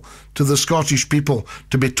palatable to the Scottish people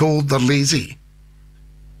to be told they're lazy.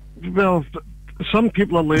 Well, some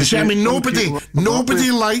people are lazy. See, I mean,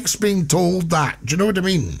 nobody likes being told that. Do you know what I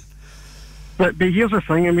mean? But here's the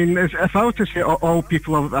thing. I mean, if I were to say all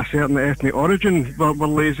people of a certain ethnic origin were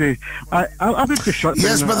lazy, I would be shut down.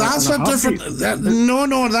 Yes, but that's a different.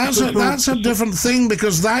 That's a different thing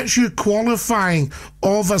because that's you qualifying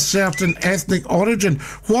of a certain ethnic origin.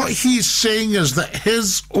 What he's saying is that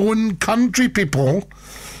his own country people,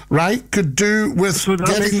 right, could do with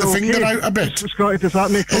getting the finger out a bit. Scotty, does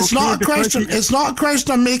that make it's not a question. It's not a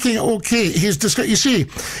question of making it okay. You see,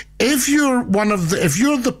 if you're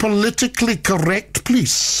the politically correct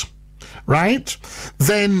police, right,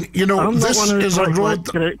 then you know this is a road.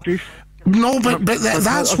 No, but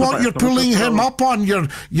that's what you're pulling him up on. You're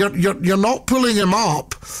not pulling him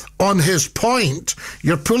up on his point.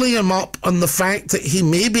 You're pulling him up on the fact that he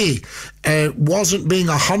maybe wasn't being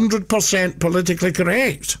 100% politically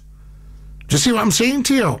correct. Do you see what I'm saying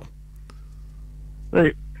to you?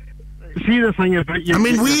 Right. See the thing about you. I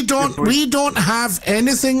mean, we don't have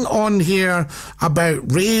anything on here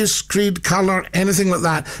about race, creed, colour, anything like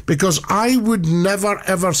that, because I would never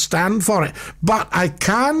ever stand for it. But I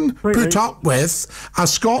can put up with a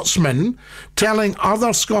Scotsman telling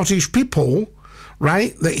other Scottish people,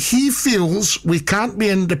 right, that he feels we can't be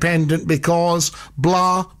independent because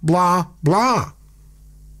blah blah blah.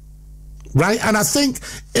 Right, and I think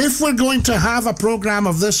if we're going to have a programme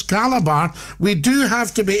of this calibre, we do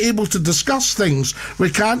have to be able to discuss things. We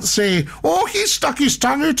can't say, oh, he stuck his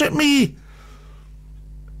tongue out at me.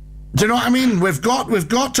 Do you know what I mean? We've got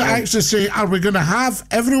to actually say, are we going to have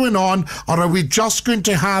everyone on, or are we just going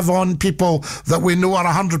to have on people that we know are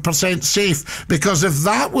 100% safe? Because if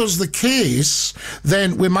that was the case,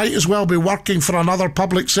 then we might as well be working for another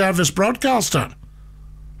public service broadcaster.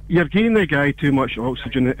 You're giving the guy too much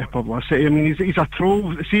oxygen publicity. I mean, he's a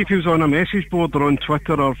troll. See if he was on a message board or on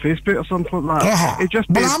Twitter or Facebook or something like that.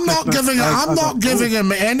 But I'm not giving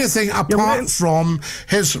him anything apart from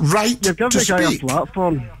his right to speak. You're giving the guy a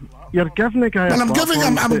platform. You're giving the guy a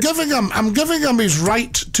platform. I'm giving him his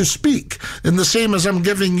right to speak in the same as I'm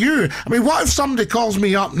giving you. I mean, what if somebody calls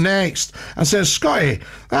me up next and says, Scotty,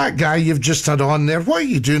 that guy you've just had on there, what are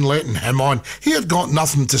you doing letting him on? He had got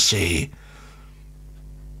nothing to say.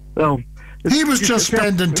 Well, he was just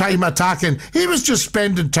spending time attacking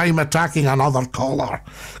another caller.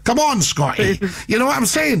 Come on, Scotty. You know what I'm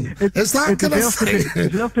saying? It's that kind of thing. They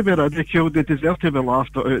deserve to be ridiculed. They deserve to be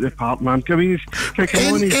laughed out of the park, man. I mean,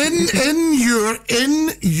 in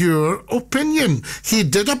your opinion, he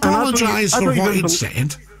did apologise for what he'd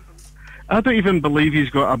said. I don't even believe he's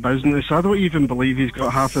got a business. I don't even believe he's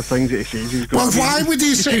got half the things that he says he's got. Well, why would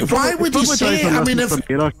he say? Why would he say? I mean, if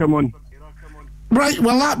come on. Right,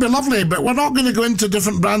 well, that'd be lovely, but we're not going to go into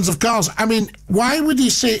different brands of cars. I mean, why would he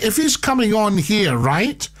say, if he's coming on here,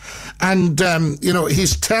 right, and,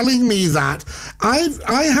 he's telling me that,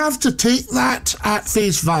 I have to take that at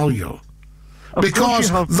face value. Because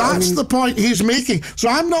that's the point he's making. So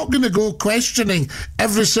I'm not going to go questioning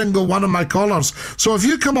every single one of my callers. So if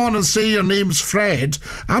you come on and say your name's Fred,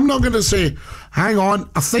 I'm not going to say, hang on,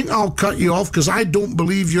 I think I'll cut you off because I don't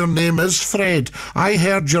believe your name is Fred. I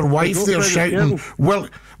heard your wife there shouting,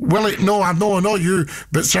 Willie, no, I know you,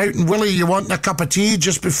 but shouting, Willie, you want a cup of tea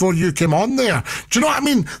just before you came on there. Do you know what I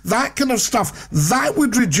mean? That kind of stuff, that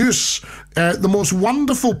would reduce the most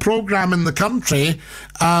wonderful programme in the country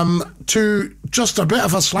to just a bit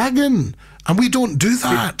of a slagging. And we don't do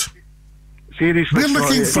that. Seriously, we're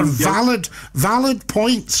looking for valid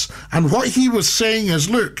points. And what he was saying is,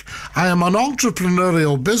 look, I am an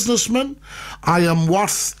entrepreneurial businessman. I am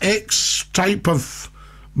worth X type of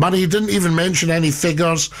money. He didn't even mention any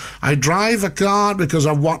figures. I drive a car because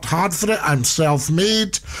I've worked hard for it. I'm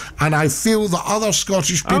self-made, and I feel that other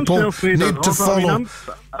Scottish people need to follow.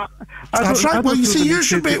 That's right. Well, you see,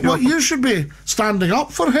 you should be standing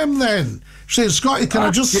up for him then. Say, Scotty, can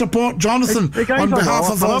I just support Jonathan on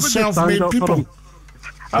behalf of all self-made people?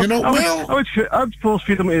 I'd force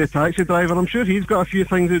feed him to the taxi driver. I'm sure he's got a few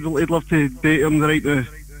things he'd love to date him right now.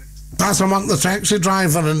 Pass him up the taxi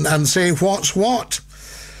driver and say what's what.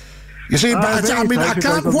 You see, but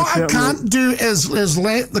what I can't do is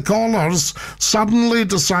let the callers suddenly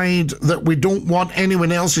decide that we don't want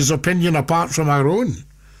anyone else's opinion apart from our own.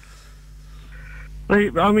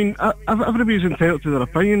 Right, I mean, everybody's entitled to their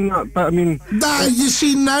opinion, but I mean... You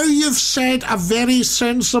see, now you've said a very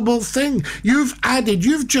sensible thing. You've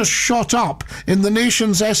just shot up in the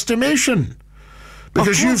nation's estimation.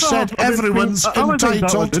 Because you've said everyone's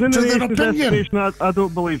entitled to their opinion. I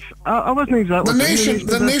don't believe. I wasn't exactly...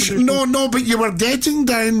 The nation, no, but you were getting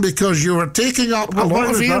down because you were taking up a lot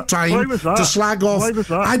of airtime to slag off. Why was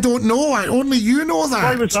that? I don't know. Only you know that.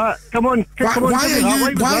 Why was that? Come on.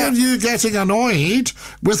 Why are you getting annoyed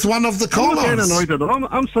with one of the callers? I'm not getting annoyed at all.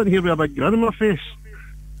 I'm sitting here with a big grin on my face.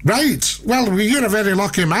 Right. Well, you're a very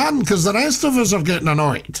lucky man because the rest of us are getting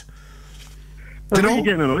annoyed. What are you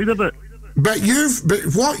getting annoyed about? But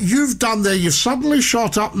what you've done there, you've suddenly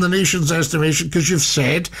shot up in the nation's estimation because you've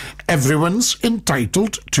said everyone's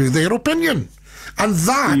entitled to their opinion. And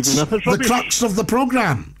that's the crux of the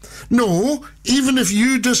programme. No, even if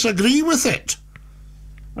you disagree with it.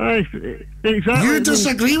 Exactly. You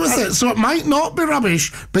disagree with it, so it might not be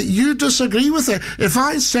rubbish, but you disagree with it. If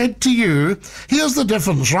I said to you, here's the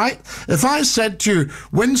difference, right? If I said to you,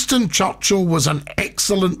 Winston Churchill was an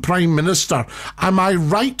excellent Prime Minister, am I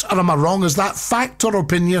right or am I wrong? Is that fact or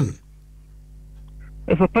opinion?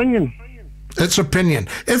 It's opinion. It's opinion.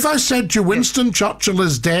 If I said to you, Winston Churchill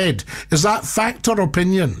is dead, is that fact or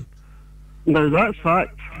opinion? No, that's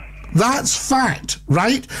fact. That's fact,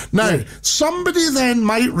 right? Now, somebody then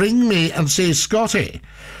might ring me and say, Scotty,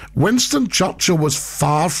 Winston Churchill was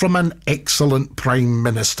far from an excellent Prime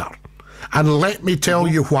Minister. And let me tell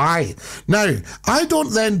you why. Now, I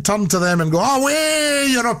don't then turn to them and go, away,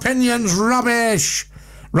 your opinion's rubbish.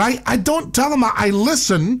 Right? I don't tell them that. I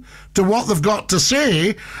listen to what they've got to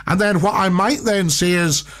say, and then what I might then say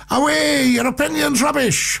is, away, your opinion's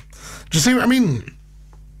rubbish. Do you see what I mean?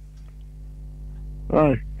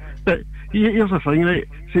 Aye. But Here's the thing, right?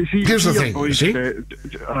 Here's the thing, boys, see? That's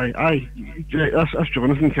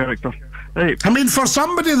Jonathan character. Right. I mean, for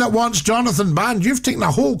somebody that wants Jonathan banned, you've taken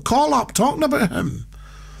a whole call up talking about him.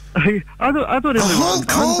 I don't really whole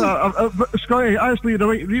want him banned. Scotty, actually,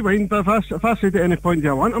 rewind. If I said at any point, do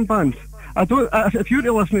I want him banned? I don't. If you were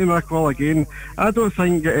to listen to my call again, I don't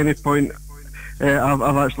think at any point I've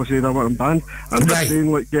actually said I want him banned. I'm just saying,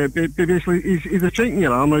 like, basically, he's a chink in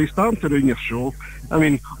your armour. He's starting to ruin your show. I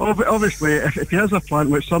mean, obviously, if he has a plan,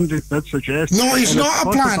 which somebody did suggest... No, he's not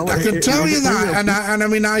a plan. I can tell you that. And I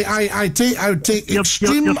mean, I would take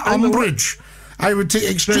extreme umbrage. I would take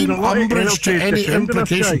extreme umbrage to any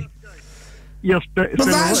implication. Yes, but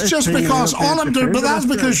that's just because all I'm doing. But that's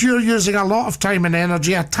because you're using a lot of time and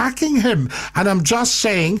energy attacking him. And I'm just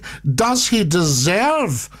saying, does he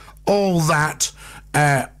deserve all that,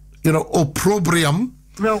 opprobrium?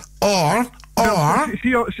 Well, or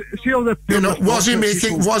see all the was he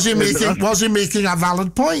making a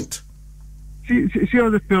valid point? See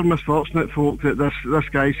all the poor misfortunate folk that this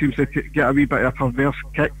guy seems to get a wee bit of a perverse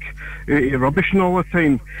kick out of rubbishing all the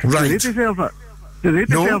time. Right. Do they deserve it? Do they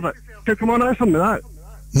deserve it? Come on, answer me that.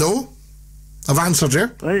 No, I've answered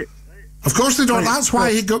you. Right. Of course they don't. Right. That's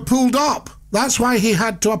why he got pulled up. That's why he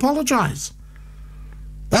had to apologise.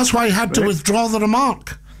 That's why he had to withdraw the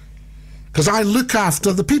remark. Because I look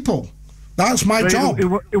after the people. That's my job.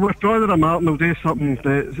 He'll withdraw the remark and he'll do something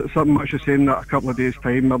much the same that a couple of days'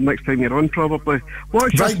 time, or next time you're on, probably.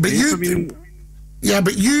 What's right, but you...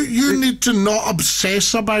 but you need to not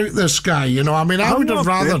obsess about this guy, you know. I mean, I would have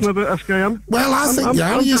rather... about this guy. I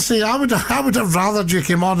would have rather you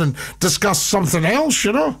came on and discussed something else,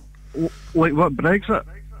 you know. Like what, Brexit?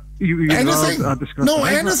 Anything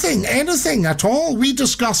at all. We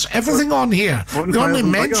discuss everything on here. We only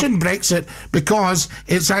mention Brexit because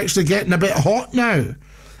it's actually getting a bit hot now,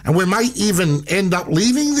 and we might even end up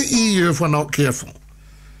leaving the EU if we're not careful.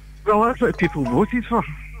 Well, that's what people voted for.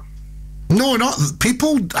 No, not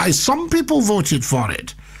people. Some people voted for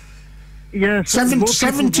it. Yes,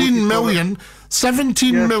 17 million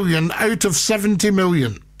out of 70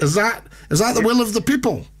 million. Is that the will of the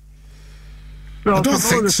people? Well, I don't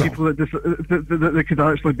think so. People that they could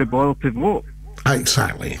actually be bothered to vote.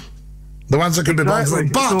 Exactly. The ones that could be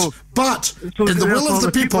bothered. But in the will of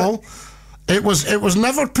the people, it was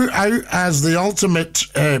never put out as the ultimate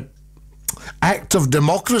act of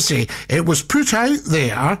democracy. It was put out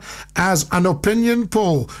there as an opinion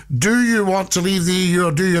poll. Do you want to leave the EU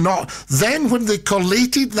or do you not? Then when they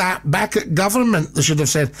collated that back at government, they should have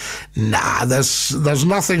said, nah, there's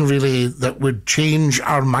nothing really that would change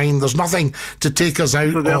our mind. There's nothing to take us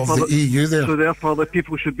out of the EU there. So therefore the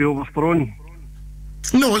people should be overthrown.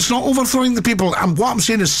 No, it's not overthrowing the people. And what I'm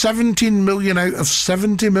saying is 17 million out of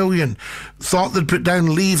 70 million thought they'd put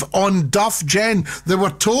down leave on Duff, Jen. They were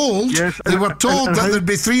told that there'd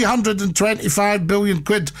be 325 billion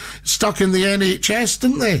quid stuck in the NHS,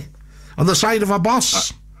 didn't they? On the side of a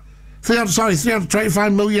bus.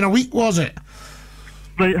 325 million a week, was it?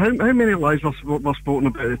 Right, how many lies were spoken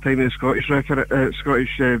about at the time of the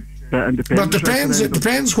Scottish independence? Well, it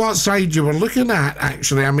depends what side you were looking at,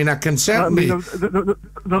 actually. I mean, I can certainly...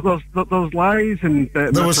 there's lies and...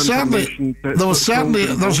 There's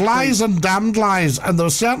lies and damned lies, and there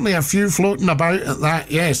was certainly a few floating about at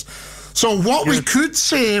that, yes. So what we could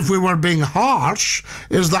say, if we were being harsh,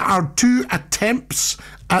 is that our two attempts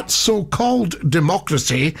at so-called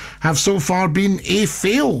democracy have so far been a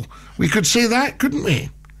fail. We could say that, couldn't we?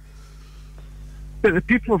 But the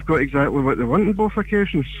people have got exactly what they want on both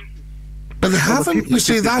occasions. But they haven't. You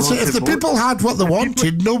see, that's it. If the people had what they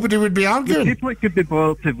wanted, nobody would be arguing. The people that could be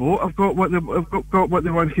bothered to vote have got what they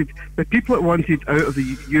wanted. The people that wanted out of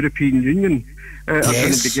the European Union are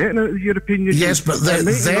going to be getting out of the European Union. Yes, but then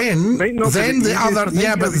the other...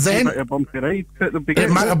 Yeah, but then... It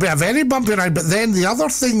might be a very bumpy ride, but then the other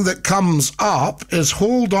thing that comes up is,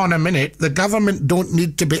 hold on a minute, the government don't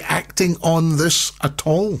need to be acting on this at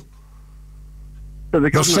all.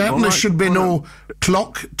 There certainly should be no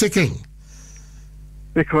clock ticking.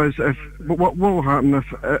 Because what will happen if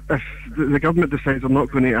the government decides they're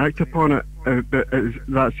not going to act upon it at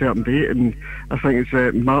that certain date, and I think it's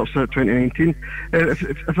March 2019. If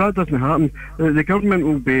that doesn't happen, the government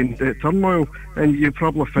will be in turmoil, and you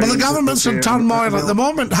probably find... Well, the government's in turmoil at the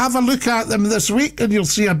moment. Have a look at them this week, and you'll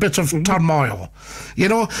see a bit of turmoil. You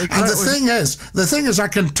know, exactly. And the thing is, I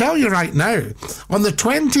can tell you right now, on the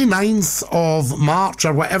 29th of March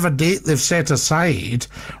or whatever date they've set aside,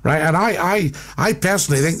 right? And I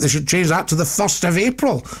personally think they should change that to the 1st of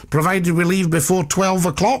April, provided we leave before 12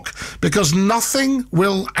 o'clock, because because nothing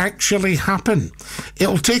will actually happen.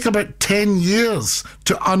 It'll take about 10 years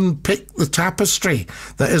to unpick the tapestry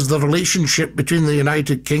that is the relationship between the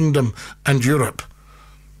United Kingdom and Europe.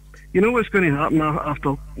 You know what's going to happen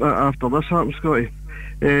after this happens, Scotty?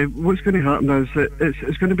 What's going to happen is that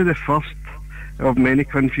it's going to be the first of many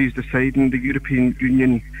countries deciding the European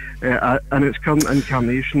Union and its current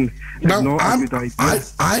incarnation is not a good idea.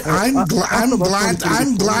 I'm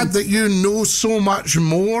glad that you know so much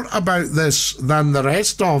more about this than the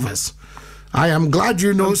rest of us. I am glad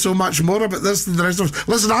you know so much more about this than the rest of us.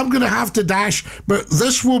 Listen, I'm going to have to dash, but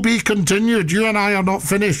this will be continued. You and I are not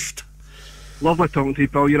finished. Lovely talking to you,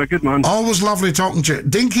 Paul. You're a good man. Always lovely talking to you.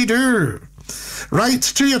 Dinky-Doo. Right,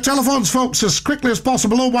 to your telephones, folks, as quickly as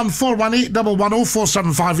possible. 01418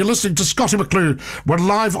 110475. You're listening to Scottie McClue. We're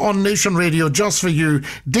live on Nation Radio just for you.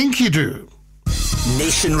 Dinky-Doo.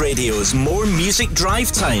 Nation Radio's More Music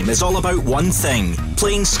Drive Time is all about one thing: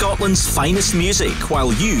 playing Scotland's finest music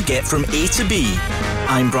while you get from A to B.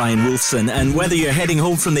 I'm Brian Wolfson, and whether you're heading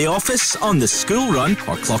home from the office, on the school run,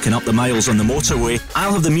 or clocking up the miles on the motorway,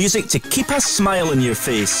 I'll have the music to keep a smile on your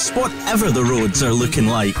face, whatever the roads are looking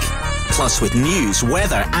like. Plus, with news,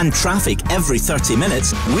 weather and traffic every 30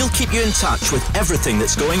 minutes, we'll keep you in touch with everything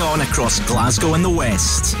that's going on across Glasgow and the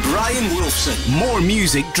West. Brian Wolfson, More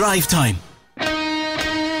Music Drive Time.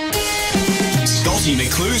 Scottie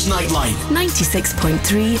McClue's Nightline.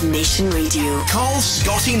 96.3 Nation Radio. Call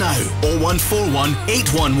Scottie now. 0141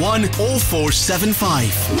 811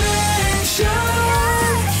 0475.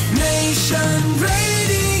 Nation Radio.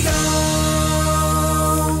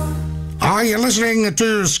 Hi, you're listening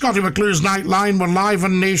to Scottie McClue's Nightline. We're live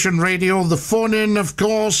on Nation Radio. The phone-in, of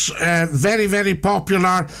course, very, very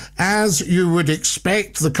popular, as you would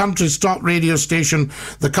expect. The country's top radio station,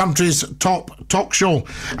 the country's top talk show.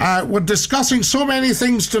 We're discussing so many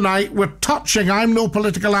things tonight. We're touching, I'm no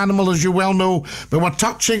political animal, as you well know, but we're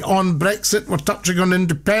touching on Brexit, we're touching on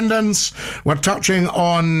independence, we're touching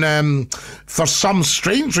on, for some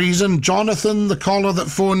strange reason, Jonathan, the caller that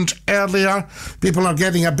phoned earlier. People are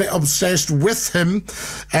getting a bit obsessed with him.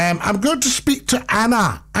 I'm going to speak to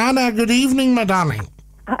Anna. Anna, good evening, my darling.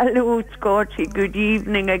 Hello, Scotty. Good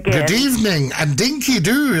evening again. Good evening. And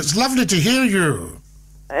Dinky-Doo, it's lovely to hear you.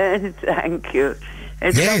 Thank you.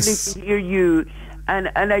 It's lovely to hear you. And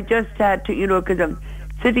I just had to, because I'm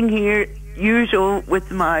sitting here, usual,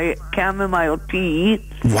 with my chamomile tea.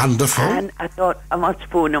 Wonderful. And I thought I must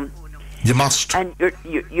phone him. You must. And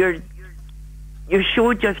your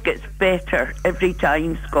show just gets better every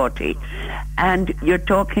time, Scotty. And you're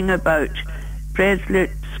talking about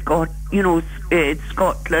President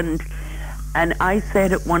Scotland. And I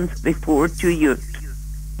said it once before to you,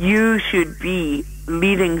 you should be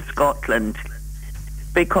leading Scotland,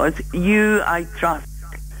 because you I trust.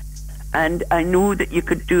 And I know that you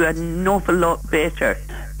could do an awful lot better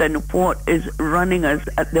than what is running us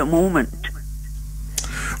at the moment.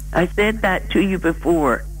 I said that to you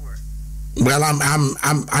before. Well,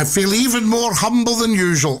 I feel even more humble than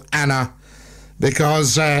usual, Anna,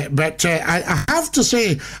 because, I have to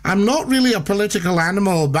say, I'm not really a political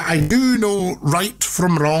animal, but I do know right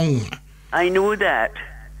from wrong. I know that.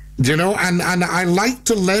 You know, and I like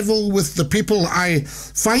to level with the people. I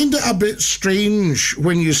find it a bit strange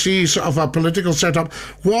when you see sort of a political setup.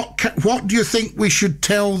 What do you think we should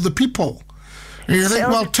tell the people? And you think,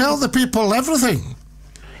 well, tell the people everything.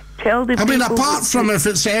 I mean, apart from if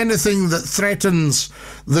it's anything that threatens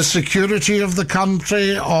the security of the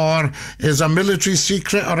country or is a military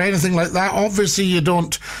secret or anything like that, obviously you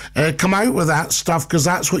don't come out with that stuff, because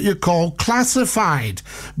that's what you call classified.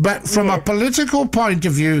 But from a political point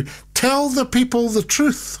of view, tell the people the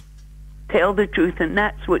truth. Tell the truth, and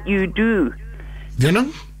that's what you do. You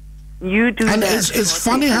know? You do. And it's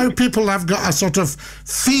funny how people have got a sort of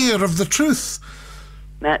fear of the truth.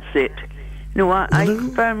 That's it. No, I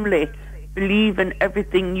firmly believe in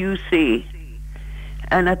everything you say.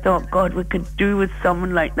 And I thought, God, we could do with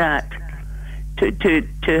someone like that to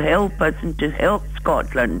help us and to help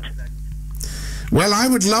Scotland. Well, I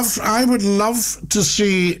would love to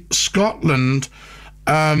see Scotland,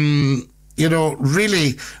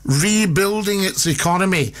 really rebuilding its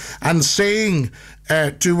economy and saying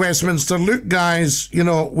to Westminster, look, guys,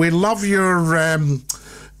 we love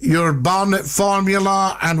your Barnett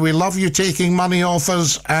formula, and we love you taking money off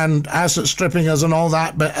us and asset stripping us and all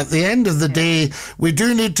that, but at the end of the day, we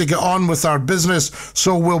do need to get on with our business,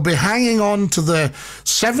 so we'll be hanging on to the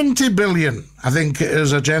 70 billion I think,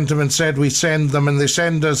 as a gentleman said, we send them and they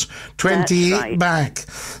send us 28 right. back.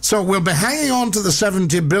 So we'll be hanging on to the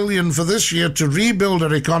 70 billion for this year to rebuild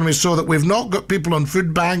our economy so that we've not got people on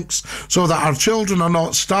food banks, so that our children are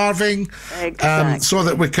not starving, so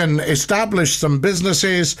that we can establish some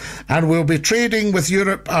businesses, and we'll be trading with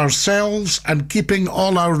Europe ourselves and keeping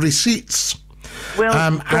all our receipts.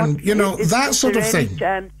 Well, and, you know, that sort of thing.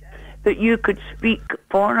 Chance that you could speak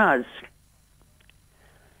for us?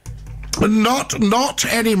 Not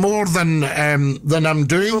any more than I'm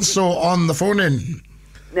doing so on the phone in.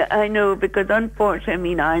 I know, because unfortunately, I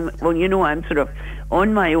mean, I'm sort of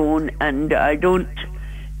on my own, and I don't,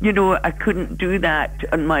 I couldn't do that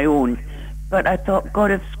on my own. But I thought,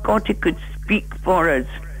 God, if Scottie could speak for us,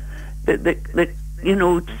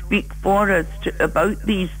 speak for us about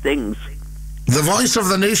these things. The voice of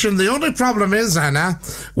the nation. The only problem is, Anna,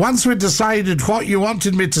 once we decided what you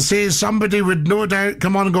wanted me to say, somebody would no doubt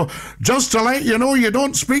come on and go, just to let you know, you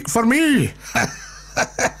don't speak for me.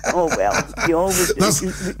 Oh, well,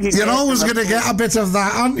 you're always going to get a bit of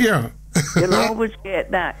that, aren't you? You'll always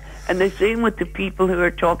get that. And the same with the people who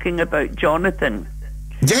are talking about Jonathan.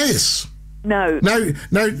 Yes. Now,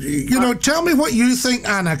 tell me what you think,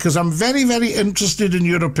 Anna, because I'm very, very interested in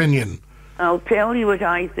your opinion. I'll tell you what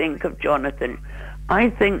I think of Jonathan. I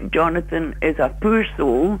think Jonathan is a poor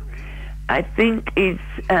soul. I think he's...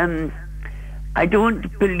 I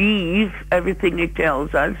don't believe everything he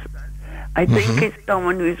tells us. I think it's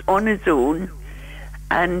someone who's on his own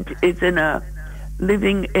and is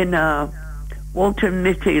living in a Walter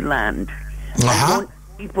Mitty land. I want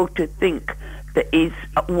people to think that he's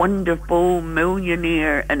a wonderful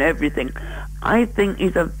millionaire and everything. I think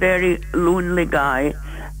he's a very lonely guy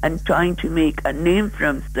and trying to make a name for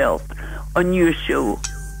himself on your show.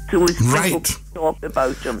 So his people can talk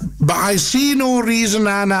about him. But I see no reason,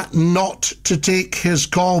 Anna, not to take his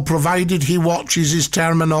call, provided he watches his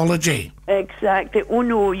terminology. Exactly. Oh,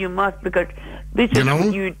 no, you must, because this is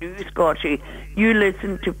what you do, Scottie. You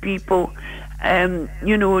listen to people, and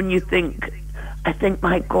you think,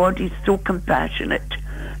 my God, he's so compassionate,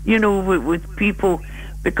 with people,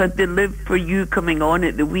 because they live for you coming on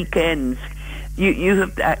at the weekends. You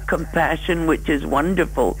have that compassion, which is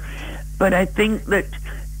wonderful. But I think that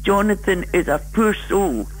Jonathan is a poor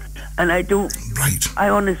soul, and I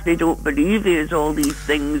honestly don't believe he has all these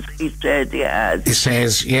things he says he has. He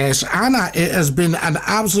says, yes. Anna, it has been an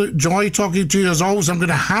absolute joy talking to you as always. I'm going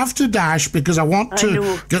to have to dash because I want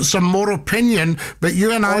to get some more opinion, but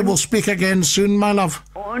you and I will speak again soon, my love.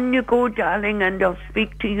 On you go, darling, and I'll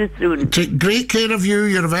speak to you soon. Take great care of you.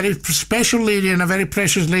 You're a very special lady and a very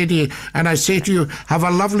precious lady, and I say to you, have a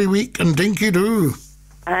lovely week and Dinky-Doo.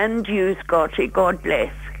 And you, Scottie. God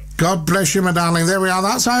bless. God bless you, my darling. There we are.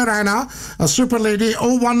 That's our Anna, a super lady.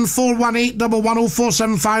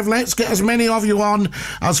 01418110475. Let's get as many of you on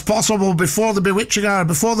as possible before the bewitching hour,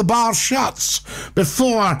 before the bar shuts,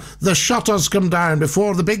 before the shutters come down,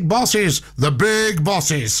 before the big bosses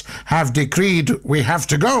have decreed we have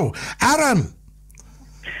to go. Aaron.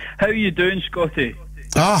 How are you doing, Scottie?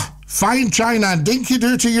 Fine, China. And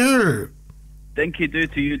Dinky-Doo to you. Dinky-Doo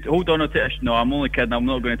to you. Hold on, no, I'm only kidding. I'm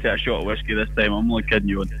not going to take a shot of whiskey this time. I'm only kidding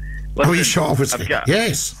you. Listen, a shot of whiskey?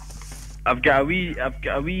 Yes. I've got a wee. Oh,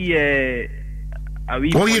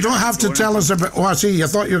 you don't have to tell us about... Oh, I see. I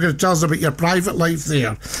thought you were going to tell us about your private life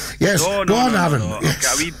there. Yes. Go on, Aaron. No. Yes. I've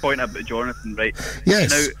got a wee point about Jonathan, right?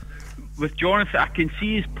 Yes. Now, with Jonathan, I can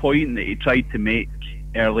see his point that he tried to make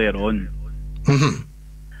earlier on. Mm-hmm.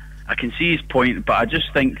 I can see his point, but I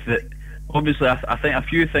just think that obviously, I think a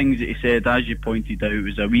few things that he said, as you pointed out,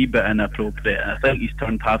 was a wee bit inappropriate. And I think he's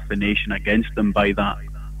turned half the nation against him by that.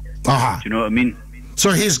 Do you know what I mean?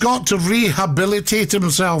 So he's got to rehabilitate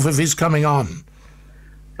himself if he's coming on.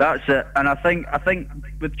 That's it. And I think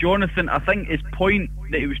with Jonathan, I think his point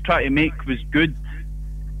that he was trying to make was good.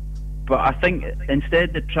 But I think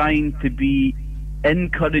instead of trying to be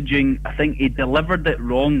encouraging, I think he delivered it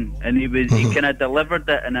wrong. And he kind of delivered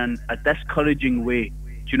it in a discouraging way. Do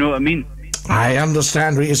you know what I mean? I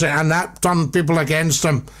understand what you say, and that turned people against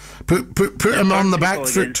him. Put him on the back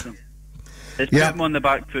foot. It's put him on the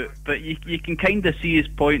back foot, but you can kind of see his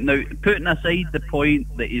point now. Putting aside the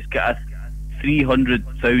point that he's got a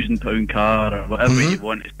 £300,000 car or whatever you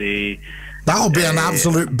want to say. That'll be an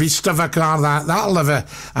absolute beast of a car. That'll have a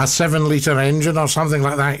 7-litre engine or something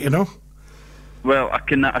like that, you know. Well, I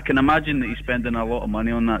can imagine that he's spending a lot of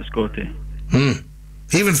money on that, Scottie.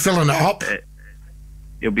 Even filling it up.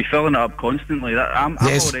 he'll be filling it up constantly. I'm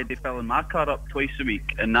Yes. already filling my car up twice a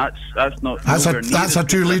week, and that's not. That's nowhere near a as 2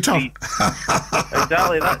 good as litre.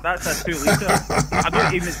 Exactly, that's a 2 litre. I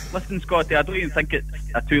don't even listen, Scotty. I don't even think it's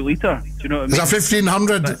a 2 litre. Do you know what I mean? It's a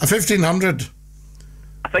 1500. A 1500.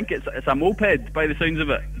 I think it's a moped by the sounds of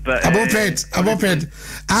it. But A moped.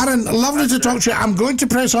 Aaron, lovely to talk to you. I'm going to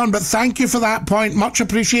press on, but thank you for that point. Much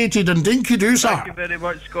appreciated. And Dinky-Doo, sir. Thank you very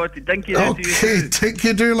much, Scotty. Dinky-Doo to you Okay, too.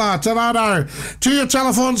 Dinky-Doo, lad. Ta-ra now. To your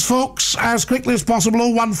telephones, folks, as quickly as possible.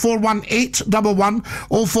 0141811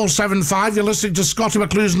 0475. You're listening to Scottie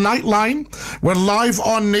McClue's Nightline. We're live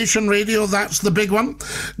on Nation Radio. That's the big one.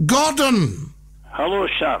 Gordon. Hello,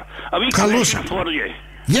 sir. A wee Hello, question sir. for you.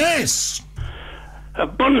 Yes. If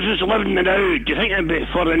Burns was living now, do you think it'd be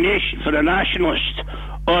for a nation, for a nationalist,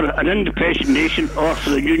 or an independent nation, or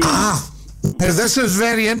for the union? This is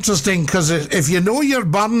very interesting, because if you know your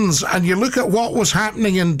Burns and you look at what was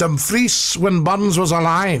happening in Dumfries when Burns was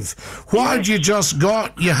alive, what had you just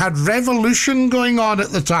got? You had revolution going on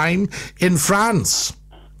at the time in France.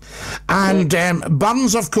 And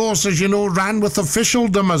Burns, of course, as you know, ran with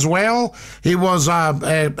officialdom as well. He was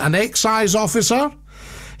an excise officer.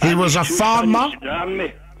 He was a farmer,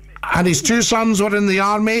 and his 2 sons were in the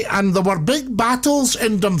army, and there were big battles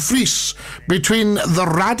in Dumfries between the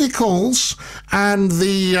radicals and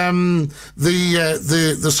the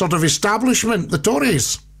sort of establishment, the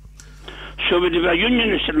Tories. So would there be a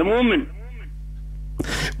unionist at the moment?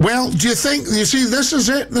 Well, do you think, you see, this is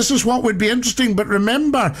it. This is what would be interesting. But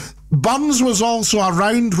remember, Burns was also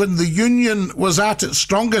around when the Union was at its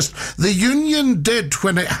strongest. The Union did,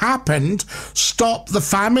 when it happened, stop the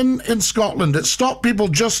famine in Scotland. It stopped people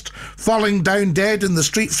just falling down dead in the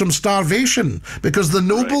streets from starvation because the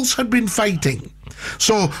nobles had been fighting.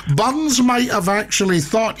 So Burns might have actually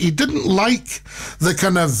thought he didn't like the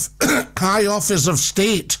kind of high office of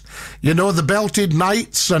state, you know, the belted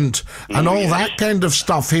knights and all that kind of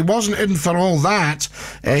stuff. He wasn't in for all that.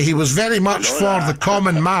 He was very much for the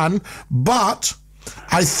common man, but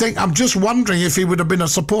I'm just wondering if he would have been a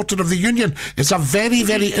supporter of the Union. It's a very,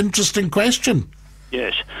 very interesting question.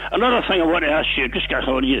 Yes. Another thing I want to ask you, just got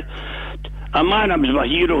hold of you. A man that was a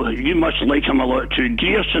hero, you must like him a lot too.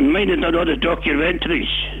 Grierson, mine had done all the documentaries.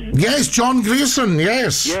 Yes, John Grierson,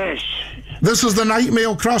 yes. Yes. This is the Night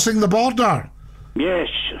Mail Crossing the Border. Yes.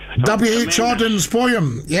 W.H. Audin's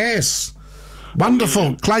poem, yes.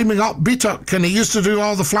 Wonderful. Climbing up Beatuck, and he used to do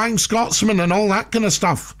all the Flying Scotsman and all that kind of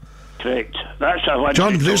stuff. Correct. That's what I wanted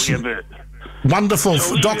John to Grierson. talk about. Wonderful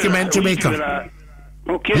So documentary we'll maker. do that.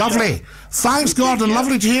 Okay, Lovely. sir. Thanks, Gordon.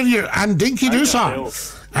 Lovely to hear you. And Dinky-Doo, sir.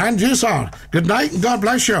 And you, sir. Good night and God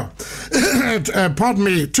bless you. Pardon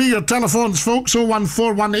me. To your telephones, folks,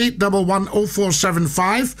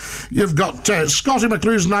 01418110475. You've got Scottie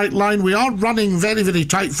McClue's Nightline. We are running very, very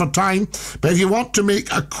tight for time, but if you want to make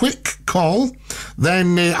a quick call,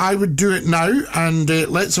 then I would do it now, and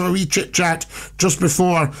let's have a wee chit-chat just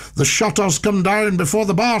before the shutters come down, before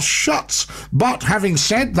the bar shuts. But having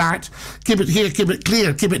said that, keep it here, keep it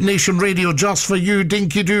clear, keep it Nation Radio just for you,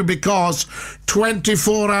 Dinky-Doo, because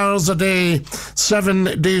 24 hours a day,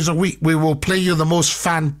 7 days a week, we will play you the most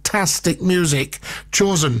fantastic music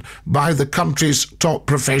chosen by the country's top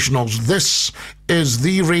professionals. This is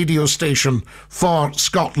the radio station for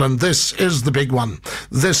Scotland. This is the big one.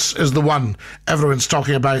 This is the one everyone's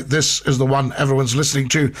talking about. This is the one everyone's listening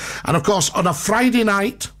to. And of course, on a Friday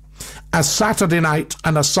night, a Saturday night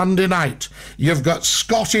and a Sunday night, you've got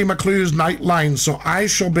Scottie McClue's Nightline, so I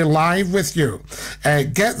shall be live with you.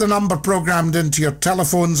 Get the number programmed into your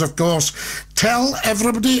telephones, of course. Tell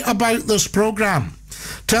everybody about this programme.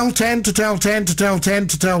 Tell 10 to tell 10 to tell 10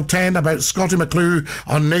 to tell 10 about Scottie McClue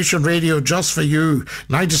on Nation Radio just for you.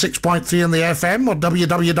 96.3 in the FM or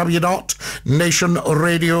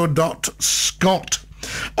www.nationradio.scot.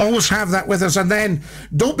 Always have that with us. And then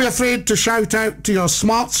don't be afraid to shout out to your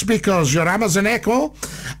smart speakers, your Amazon Echo,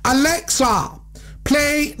 Alexa,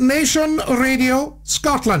 play Nation Radio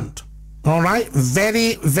Scotland. All right?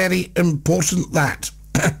 Very, very important, that.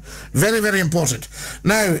 Very, very important.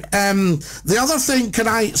 Now, the other thing, can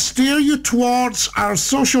I steer you towards our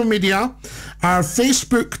social media, our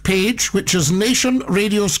Facebook page, which is Nation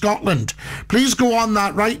Radio Scotland. Please go on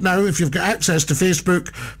that right now if you've got access to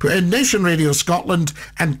Facebook, put in Nation Radio Scotland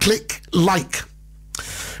and click like.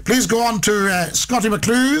 Please go on to Scottie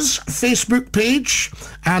McClue's Facebook page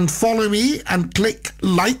and follow me and click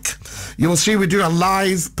like. You'll see we do a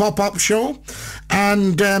live pop-up show.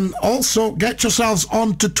 And also get yourselves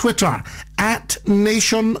onto Twitter at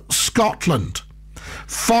Nation Scotland.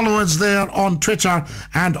 Follow us there on Twitter,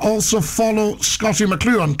 and also follow Scottie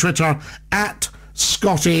McClue on Twitter at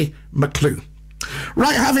Scottie McClue.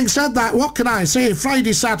 Right, having said that, what can I say?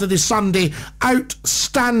 Friday, Saturday, Sunday,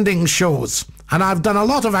 outstanding shows. And I've done a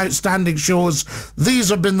lot of outstanding shows. These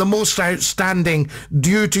have been the most outstanding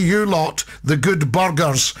due to you lot, the good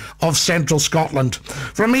burgers of Central Scotland.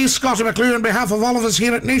 From me, Scottie McClue, on behalf of all of us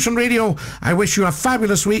here at Nation Radio, I wish you a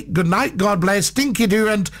fabulous week. Good night, God bless, Dinky-Doo,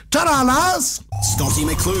 and ta-ra, lads! Scottie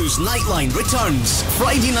McClue's Nightline returns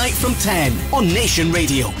Friday night from 10 on Nation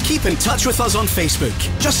Radio. Keep in touch with us on Facebook.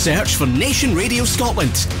 Just search for Nation Radio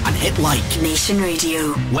Scotland and hit like. Nation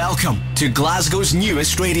Radio. Welcome to Glasgow's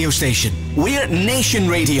newest radio station. We're Nation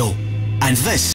Radio. And this